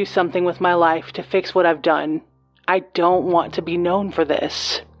going to do something with my life to fix what I've done. I don't want to be known for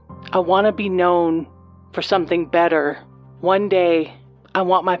this. I want to be known for something better. One day, I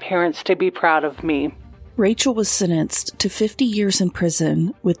want my parents to be proud of me. Rachel was sentenced to 50 years in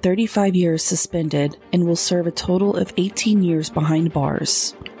prison with 35 years suspended and will serve a total of 18 years behind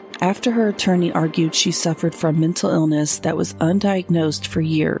bars. After her attorney argued she suffered from mental illness that was undiagnosed for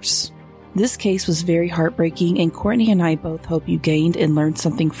years. This case was very heartbreaking, and Courtney and I both hope you gained and learned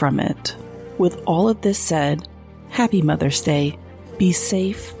something from it. With all of this said, happy Mother's Day. Be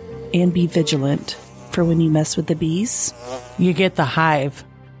safe and be vigilant, for when you mess with the bees, you get the hive.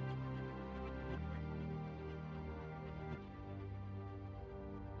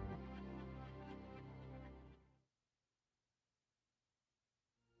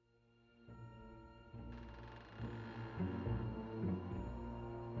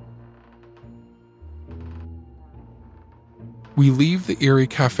 We leave the eerie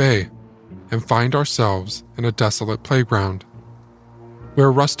cafe and find ourselves in a desolate playground,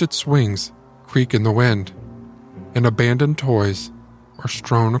 where rusted swings creak in the wind and abandoned toys are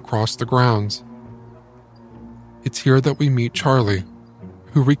strewn across the grounds. It's here that we meet Charlie,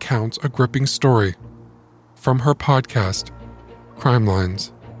 who recounts a gripping story from her podcast, Crime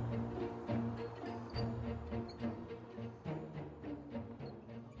Lines.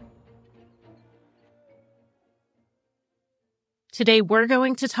 Today, we're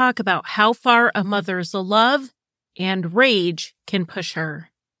going to talk about how far a mother's love and rage can push her.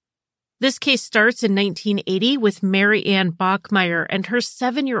 This case starts in 1980 with Mary Ann Bachmeyer and her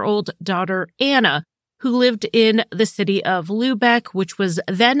 7-year-old daughter, Anna, who lived in the city of Lübeck, which was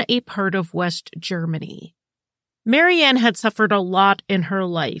then a part of West Germany. Mary Ann had suffered a lot in her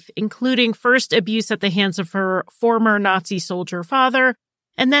life, including first abuse at the hands of her former Nazi soldier father,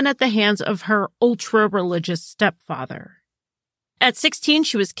 and then at the hands of her ultra-religious stepfather. At 16,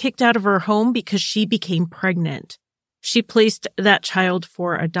 she was kicked out of her home because she became pregnant. She placed that child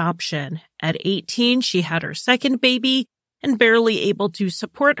for adoption. At 18, she had her second baby, and barely able to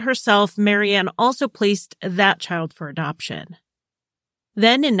support herself, Mary Ann also placed that child for adoption.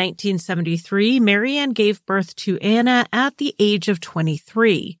 Then in 1973, Mary Ann gave birth to Anna at the age of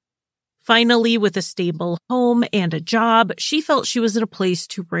 23. Finally, with a stable home and a job, she felt she was in a place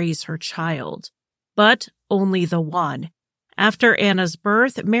to raise her child. But only the one. After Anna's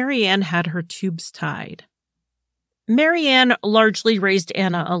birth, Mary Ann had her tubes tied. Mary Ann largely raised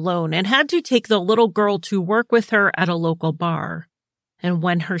Anna alone and had to take the little girl to work with her at a local bar. And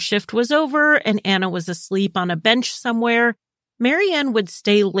when her shift was over and Anna was asleep on a bench somewhere, Mary Ann would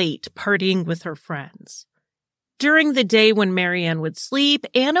stay late partying with her friends. During the day when Mary Ann would sleep,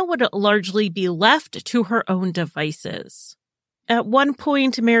 Anna would largely be left to her own devices. At one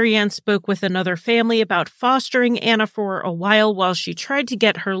point, Mary Ann spoke with another family about fostering Anna for a while she tried to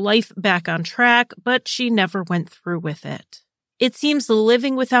get her life back on track, but she never went through with it. It seems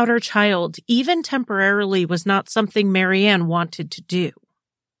living without her child, even temporarily, was not something Mary Ann wanted to do.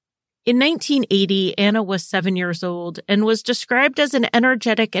 In 1980, Anna was 7 years old and was described as an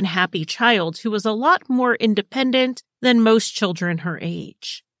energetic and happy child who was a lot more independent than most children her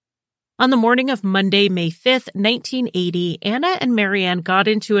age. On the morning of Monday, May 5th, 1980, Anna and Mary Ann got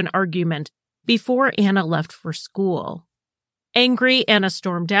into an argument before Anna left for school. Angry, Anna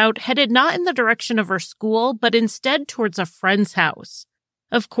stormed out, headed not in the direction of her school, but instead towards a friend's house.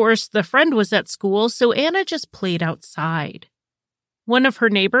 Of course, the friend was at school, so Anna just played outside. One of her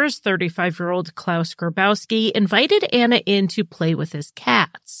neighbors, 35-year-old Klaus Grabowski, invited Anna in to play with his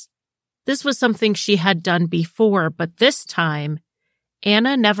cats. This was something she had done before, but this time,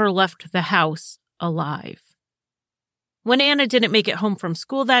 Anna never left the house alive. When Anna didn't make it home from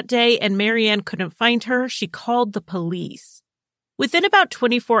school that day and Marianne couldn't find her, she called the police. Within about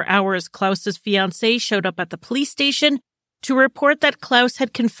 24 hours, Klaus's fiancé showed up at the police station to report that Klaus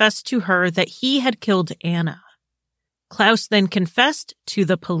had confessed to her that he had killed Anna. Klaus then confessed to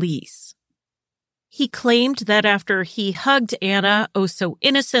the police. He claimed that after he hugged Anna, oh so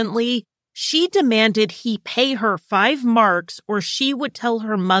innocently, she demanded he pay her 5 marks or she would tell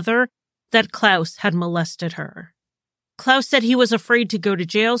her mother that Klaus had molested her. Klaus said he was afraid to go to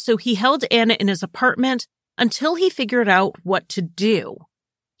jail, so he held Anna in his apartment until he figured out what to do.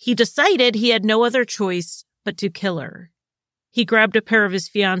 He decided he had no other choice but to kill her. He grabbed a pair of his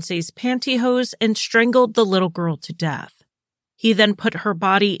fiancé's pantyhose and strangled the little girl to death. He then put her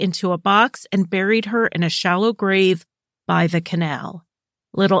body into a box and buried her in a shallow grave by the canal.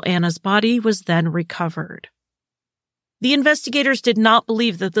 Little Anna's body was then recovered. The investigators did not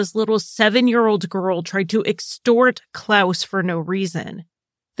believe that this little 7-year-old girl tried to extort Klaus for no reason.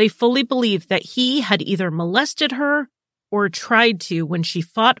 They fully believed that he had either molested her or tried to when she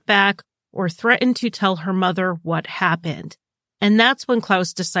fought back or threatened to tell her mother what happened. And that's when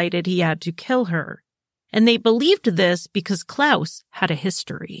Klaus decided he had to kill her. And they believed this because Klaus had a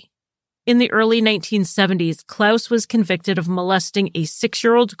history. In the early 1970s, Klaus was convicted of molesting a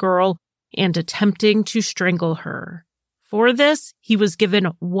 6-year-old girl and attempting to strangle her. For this, he was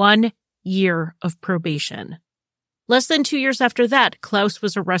given 1 year of probation. Less than 2 years after that, Klaus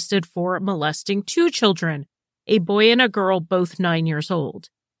was arrested for molesting 2 children, a boy and a girl, both 9 years old.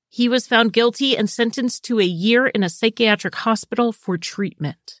 He was found guilty and sentenced to a year in a psychiatric hospital for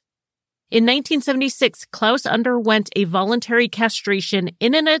treatment. In 1976, Klaus underwent a voluntary castration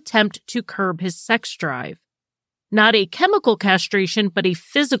in an attempt to curb his sex drive. Not a chemical castration, but a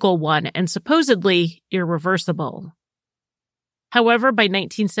physical one, and supposedly irreversible. However, by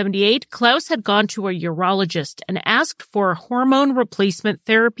 1978, Klaus had gone to a urologist and asked for hormone replacement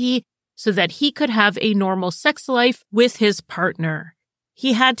therapy so that he could have a normal sex life with his partner.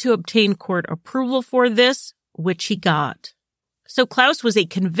 He had to obtain court approval for this, which he got. So Klaus was a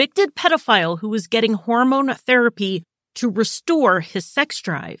convicted pedophile who was getting hormone therapy to restore his sex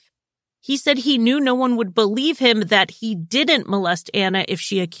drive. He said he knew no one would believe him that he didn't molest Anna if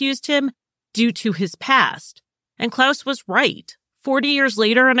she accused him due to his past. And Klaus was right. 40 years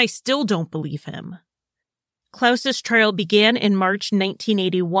later, and I still don't believe him. Klaus's trial began in March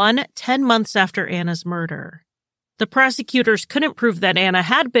 1981, 10 months after Anna's murder. The prosecutors couldn't prove that Anna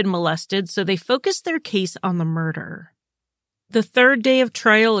had been molested, so they focused their case on the murder. The third day of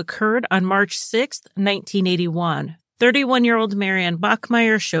trial occurred on March 6, 1981. 31-year-old Marianne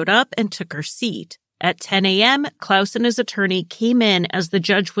Bachmeier showed up and took her seat. At 10 a.m., Klaus and his attorney came in as the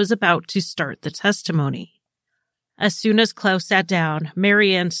judge was about to start the testimony. As soon as Klaus sat down,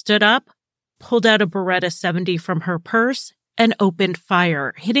 Marianne stood up, pulled out a Beretta 70 from her purse, and opened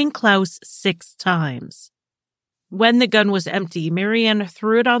fire, hitting Klaus 6 times. When the gun was empty, Marianne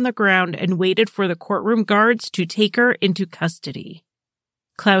threw it on the ground and waited for the courtroom guards to take her into custody.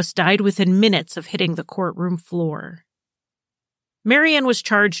 Klaus died within minutes of hitting the courtroom floor. Marianne was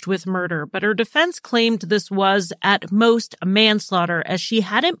charged with murder, but her defense claimed this was, at most, manslaughter as she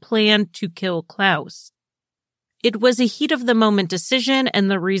hadn't planned to kill Klaus. It was a heat-of-the-moment decision, and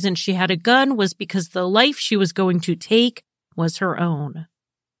the reason she had a gun was because the life she was going to take was her own.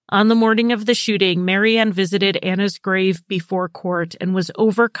 On the morning of the shooting, Marianne visited Anna's grave before court and was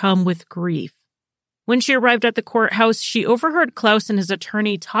overcome with grief. When she arrived at the courthouse, she overheard Klaus and his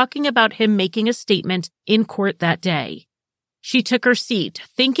attorney talking about him making a statement in court that day. She took her seat,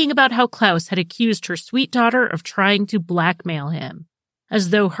 thinking about how Klaus had accused her sweet daughter of trying to blackmail him, as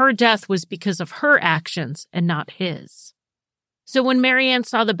though her death was because of her actions and not his. So when Marianne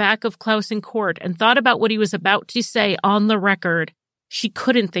saw the back of Klaus in court and thought about what he was about to say on the record, she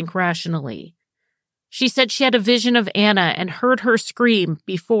couldn't think rationally. She said she had a vision of Anna and heard her scream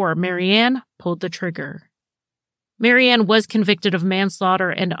before Marianne pulled the trigger. Marianne was convicted of manslaughter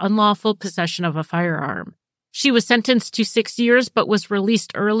and unlawful possession of a firearm. She was sentenced to 6 years but was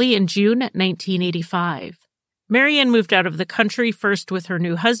released early in June 1985. Marianne moved out of the country first with her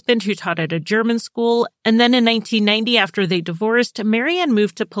new husband, who taught at a German school, and then in 1990, after they divorced, Marianne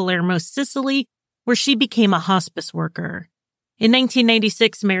moved to Palermo, Sicily, where she became a hospice worker. In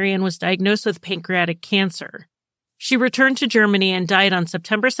 1996, Marianne was diagnosed with pancreatic cancer. She returned to Germany and died on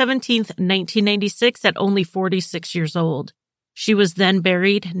September 17, 1996, at only 46 years old. She was then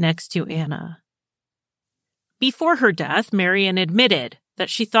buried next to Anna. Before her death, Marianne admitted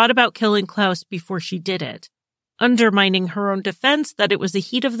that she thought about killing Klaus before she did it, undermining her own defense that it was a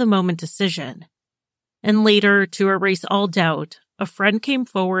heat-of-the-moment decision. And later, to erase all doubt, a friend came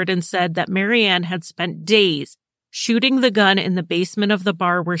forward and said that Marianne had spent days shooting the gun in the basement of the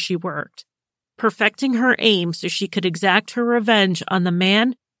bar where she worked, perfecting her aim so she could exact her revenge on the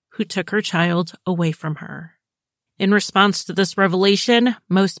man who took her child away from her. In response to this revelation,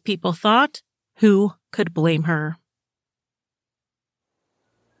 most people thought, who could blame her?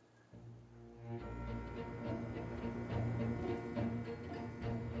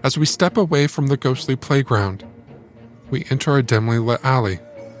 As we step away from the ghostly playground, we enter a dimly lit alley,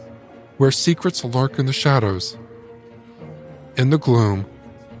 where secrets lurk in the shadows. In the gloom,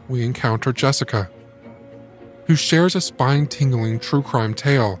 we encounter Jessica, who shares a spine-tingling true crime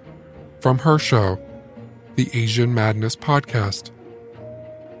tale from her show, the Asian Madness Podcast.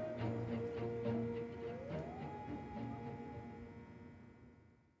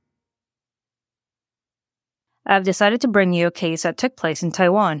 I've decided to bring you a case that took place in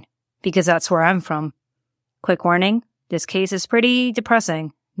Taiwan, because that's where I'm from. Quick warning, this case is pretty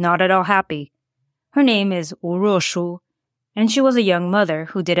depressing, not at all happy. Her name is Wu Ruoshu, and she was a young mother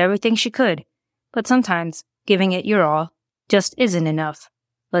who did everything she could, but sometimes giving it your all just isn't enough.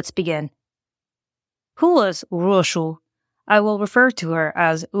 Let's begin. Who was Wu Ruoshu? I will refer to her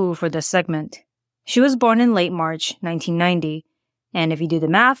as Wu for this segment. She was born in late March 1990, and if you do the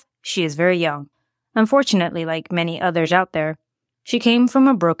math, she is very young. Unfortunately, like many others out there, she came from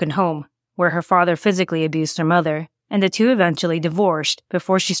a broken home, where her father physically abused her mother, and the two eventually divorced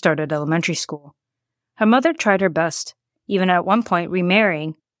before she started elementary school. Her mother tried her best, even at one point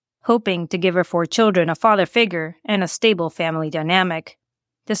remarrying, hoping to give her 4 children a father figure and a stable family dynamic.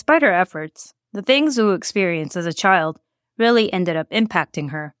 Despite her efforts, the things Wu experienced as a child really ended up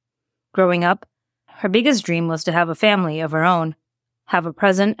impacting her. Growing up, her biggest dream was to have a family of her own, have a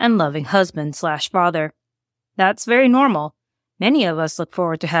present and loving husband/father. That's very normal. Many of us look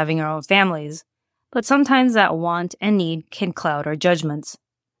forward to having our own families, but sometimes that want and need can cloud our judgments.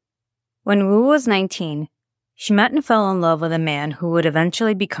 When Wu was 19, she met and fell in love with a man who would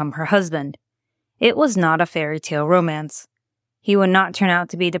eventually become her husband. It was not a fairy tale romance. He would not turn out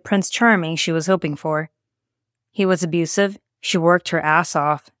to be the Prince Charming she was hoping for. He was abusive, she worked her ass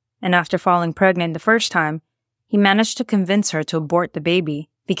off, and after falling pregnant the first time, he managed to convince her to abort the baby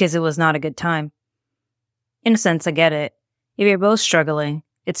because it was not a good time. In a sense, I get it. If you're both struggling,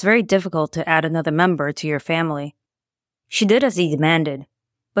 it's very difficult to add another member to your family. She did as he demanded,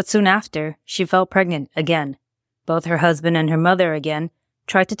 but soon after, she fell pregnant again. Both her husband and her mother again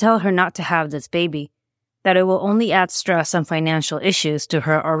tried to tell her not to have this baby, that it will only add stress and financial issues to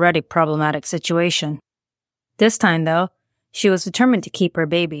her already problematic situation. This time, though, she was determined to keep her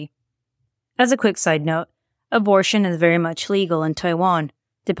baby. As a quick side note, abortion is very much legal in Taiwan,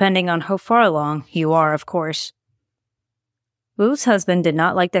 depending on how far along you are, of course. Wu's husband did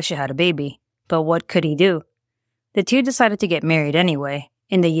not like that she had a baby, but what could he do? The two decided to get married anyway,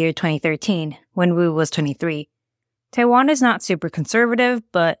 in the year 2013, when Wu was 23. Taiwan is not super conservative,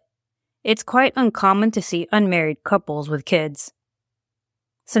 but it's quite uncommon to see unmarried couples with kids.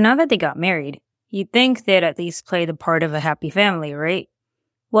 So now that they got married, you'd think they'd at least play the part of a happy family, right?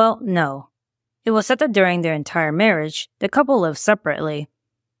 Well, no. It was said that during their entire marriage, the couple lived separately.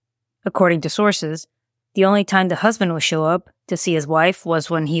 According to sources, the only time the husband would show up to see his wife was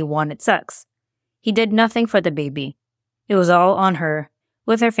when he wanted sex. He did nothing for the baby. It was all on her,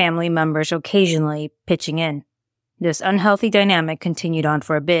 with her family members occasionally pitching in. This unhealthy dynamic continued on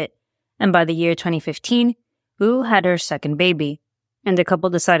for a bit, and by the year 2015, Wu had her second baby, and the couple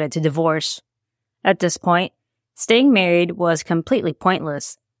decided to divorce. At this point, staying married was completely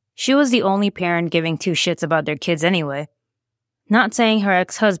pointless. She was the only parent giving 2 shits about their kids anyway. Not saying her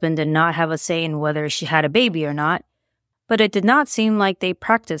ex-husband did not have a say in whether she had a baby or not, but it did not seem like they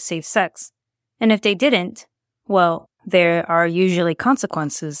practiced safe sex. And if they didn't, well, there are usually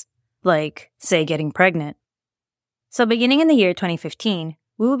consequences, like, say, getting pregnant. So beginning in the year 2015,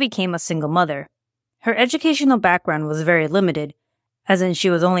 Wu became a single mother. Her educational background was very limited, as in she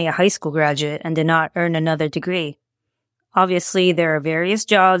was only a high school graduate and did not earn another degree. Obviously, there are various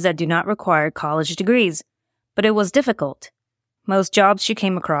jobs that do not require college degrees, but it was difficult. Most jobs she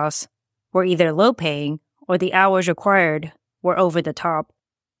came across were either low-paying or the hours required were over the top.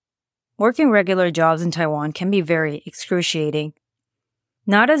 Working regular jobs in Taiwan can be very excruciating.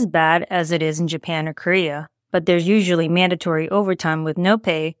 Not as bad as it is in Japan or Korea, but there's usually mandatory overtime with no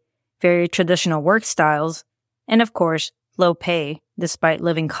pay, very traditional work styles, and of course, low pay, despite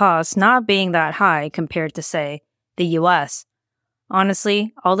living costs not being that high compared to, say, the US.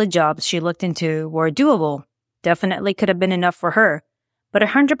 Honestly, all the jobs she looked into were doable. Definitely could have been enough for her, but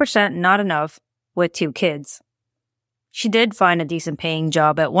 100% not enough with 2 kids. She did find a decent paying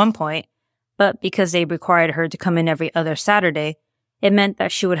job at one point, but because they required her to come in every other Saturday, it meant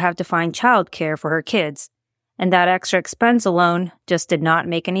that she would have to find childcare for her kids, and that extra expense alone just did not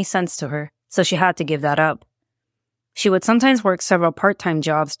make any sense to her, so she had to give that up. She would sometimes work several part-time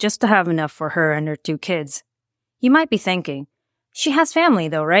jobs just to have enough for her and her 2 kids. You might be thinking, she has family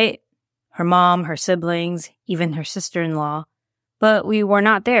though, right? Her mom, her siblings, even her sister-in-law. But we were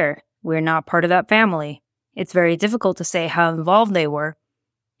not there. We're not part of that family. It's very difficult to say how involved they were,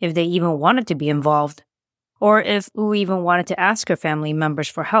 if they even wanted to be involved, or if Wu even wanted to ask her family members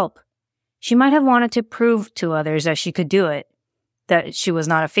for help. She might have wanted to prove to others that she could do it, that she was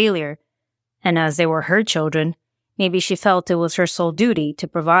not a failure, and as they were her children, maybe she felt it was her sole duty to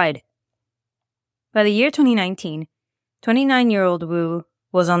provide. By the year 2019, 29-year-old Wu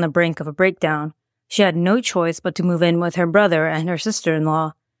was on the brink of a breakdown. She had no choice but to move in with her brother and her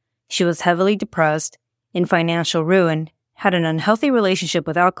sister-in-law. She was heavily depressed, in financial ruin, had an unhealthy relationship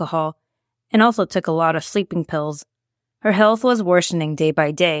with alcohol, and also took a lot of sleeping pills. Her health was worsening day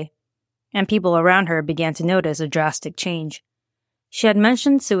by day, and people around her began to notice a drastic change. She had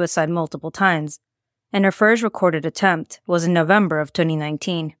mentioned suicide multiple times, and her first recorded attempt was in November of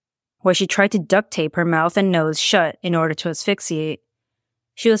 2019, where she tried to duct tape her mouth and nose shut in order to asphyxiate.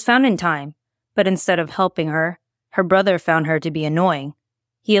 She was found in time, but instead of helping her, her brother found her to be annoying.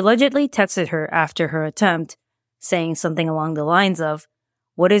 He allegedly texted her after her attempt, saying something along the lines of,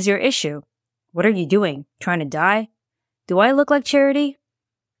 "What is your issue? What are you doing? Trying to die? Do I look like Charity?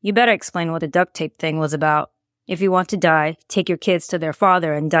 You better explain what the duct tape thing was about. If you want to die, take your kids to their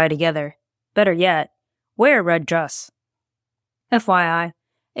father and die together. Better yet, wear a red dress." FYI,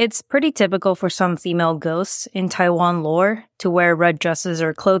 it's pretty typical for some female ghosts in Taiwan lore to wear red dresses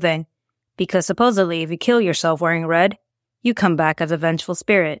or clothing, because supposedly if you kill yourself wearing red, you come back as a vengeful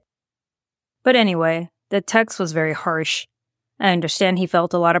spirit. But anyway, the text was very harsh. I understand he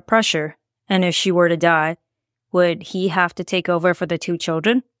felt a lot of pressure, and if she were to die, would he have to take over for the 2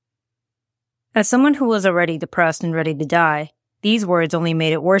 children? As someone who was already depressed and ready to die, these words only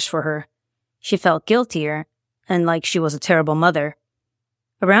made it worse for her. She felt guiltier, and like she was a terrible mother.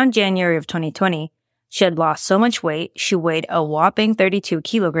 Around January of 2020, she had lost so much weight she weighed a whopping 32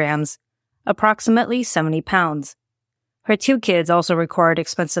 kilograms, approximately 70 pounds. Her 2 kids also required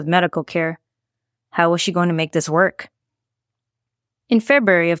expensive medical care. How was she going to make this work? In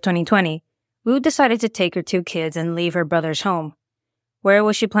February of 2020, Wu decided to take her 2 kids and leave her brother's home. Where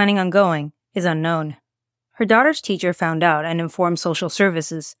was she planning on going is unknown. Her daughter's teacher found out and informed social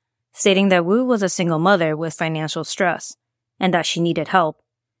services, stating that Wu was a single mother with financial stress, and that she needed help.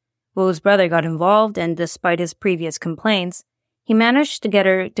 Wu's brother got involved, and despite his previous complaints, he managed to get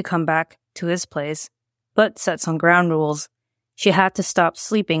her to come back to his place, but set some ground rules. She had to stop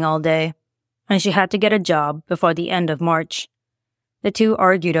sleeping all day, and she had to get a job before the end of March. The 2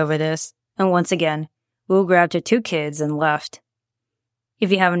 argued over this, and once again, Wu grabbed her 2 kids and left.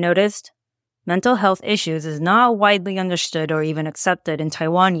 If you haven't noticed, mental health issues is not widely understood or even accepted in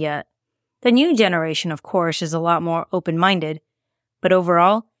Taiwan yet. The new generation, of course, is a lot more open-minded, but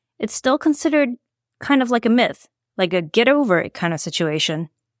overall, it's still considered kind of like a myth, like a get-over-it kind of situation.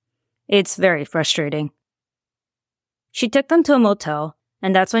 It's very frustrating. She took them to a motel,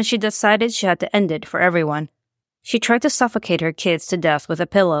 and that's when she decided she had to end it for everyone. She tried to suffocate her kids to death with a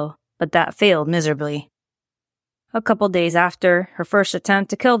pillow, but that failed miserably. A couple days after her first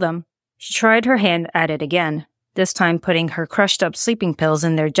attempt to kill them, she tried her hand at it again, this time putting her crushed-up sleeping pills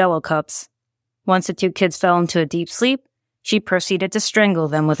in their Jell-O cups. Once the 2 kids fell into a deep sleep, she proceeded to strangle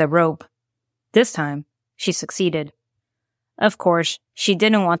them with a rope. This time, she succeeded. Of course, she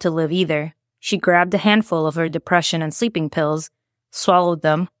didn't want to live either. She grabbed a handful of her depression and sleeping pills, swallowed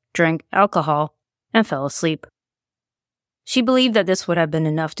them, drank alcohol, and fell asleep. She believed that this would have been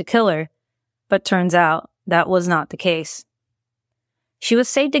enough to kill her, but turns out that was not the case. She was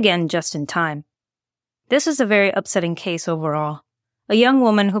saved again just in time. This is a very upsetting case overall. A young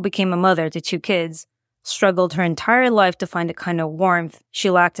woman who became a mother to 2 kids, struggled her entire life to find the kind of warmth she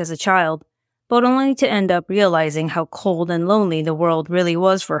lacked as a child, but only to end up realizing how cold and lonely the world really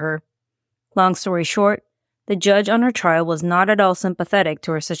was for her. Long story short, the judge on her trial was not at all sympathetic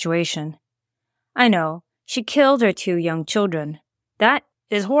to her situation. I know, she killed her 2 young children. That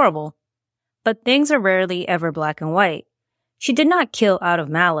is horrible. But things are rarely ever black and white. She did not kill out of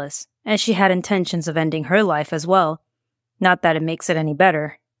malice, and she had intentions of ending her life as well. Not that it makes it any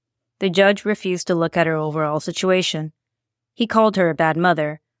better. The judge refused to look at her overall situation. He called her a bad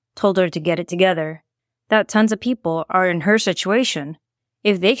mother, told her to get it together, that tons of people are in her situation.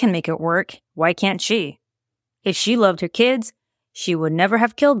 If they can make it work, why can't she? If she loved her kids, she would never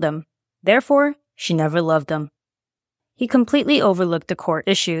have killed them. Therefore, she never loved them. He completely overlooked the court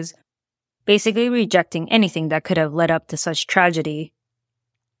issues, basically rejecting anything that could have led up to such tragedy.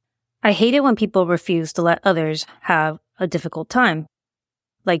 I hate it when people refuse to let others have a difficult time.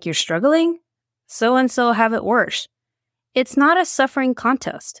 Like you're struggling? So-and-so have it worse. It's not a suffering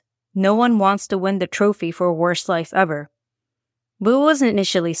contest. No one wants to win the trophy for worst life ever. Boo was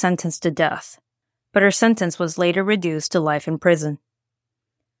initially sentenced to death, but her sentence was later reduced to life in prison.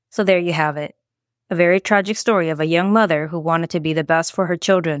 So there you have it. A very tragic story of a young mother who wanted to be the best for her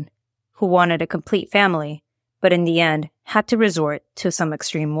children, who wanted a complete family, but in the end had to resort to some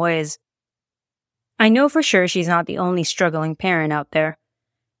extreme ways. I know for sure she's not the only struggling parent out there.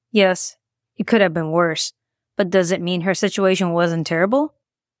 Yes, it could have been worse, but does it mean her situation wasn't terrible?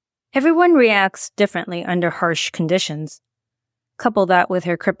 Everyone reacts differently under harsh conditions. Couple that with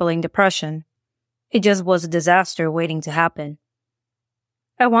her crippling depression. It just was a disaster waiting to happen.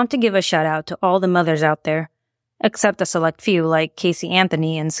 I want to give a shout out to all the mothers out there, except a select few like Casey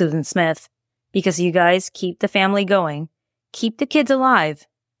Anthony and Susan Smith, because you guys keep the family going, keep the kids alive,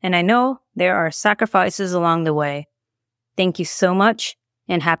 and I know there are sacrifices along the way. Thank you so much,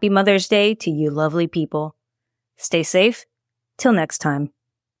 and happy Mother's Day to you lovely people. Stay safe. Till next time.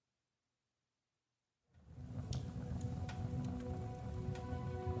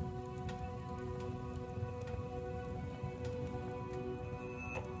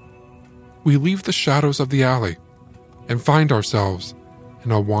 We leave the shadows of the alley and find ourselves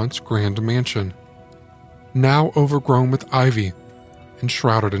in a once grand mansion, now overgrown with ivy and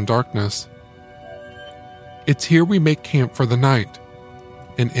shrouded in darkness. It's here we make camp for the night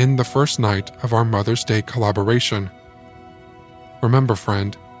and end the first night of our Mother's Day collaboration. Remember,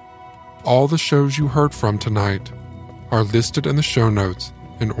 friend, all the shows you heard from tonight are listed in the show notes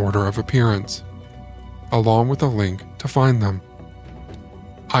in order of appearance, along with a link to find them.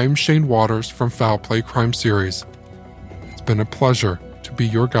 I'm Shane Waters from Foul Play Crime Series. It's been a pleasure to be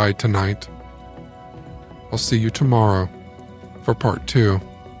your guide tonight. I'll see you tomorrow for part 2.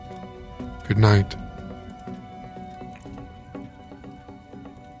 Good night.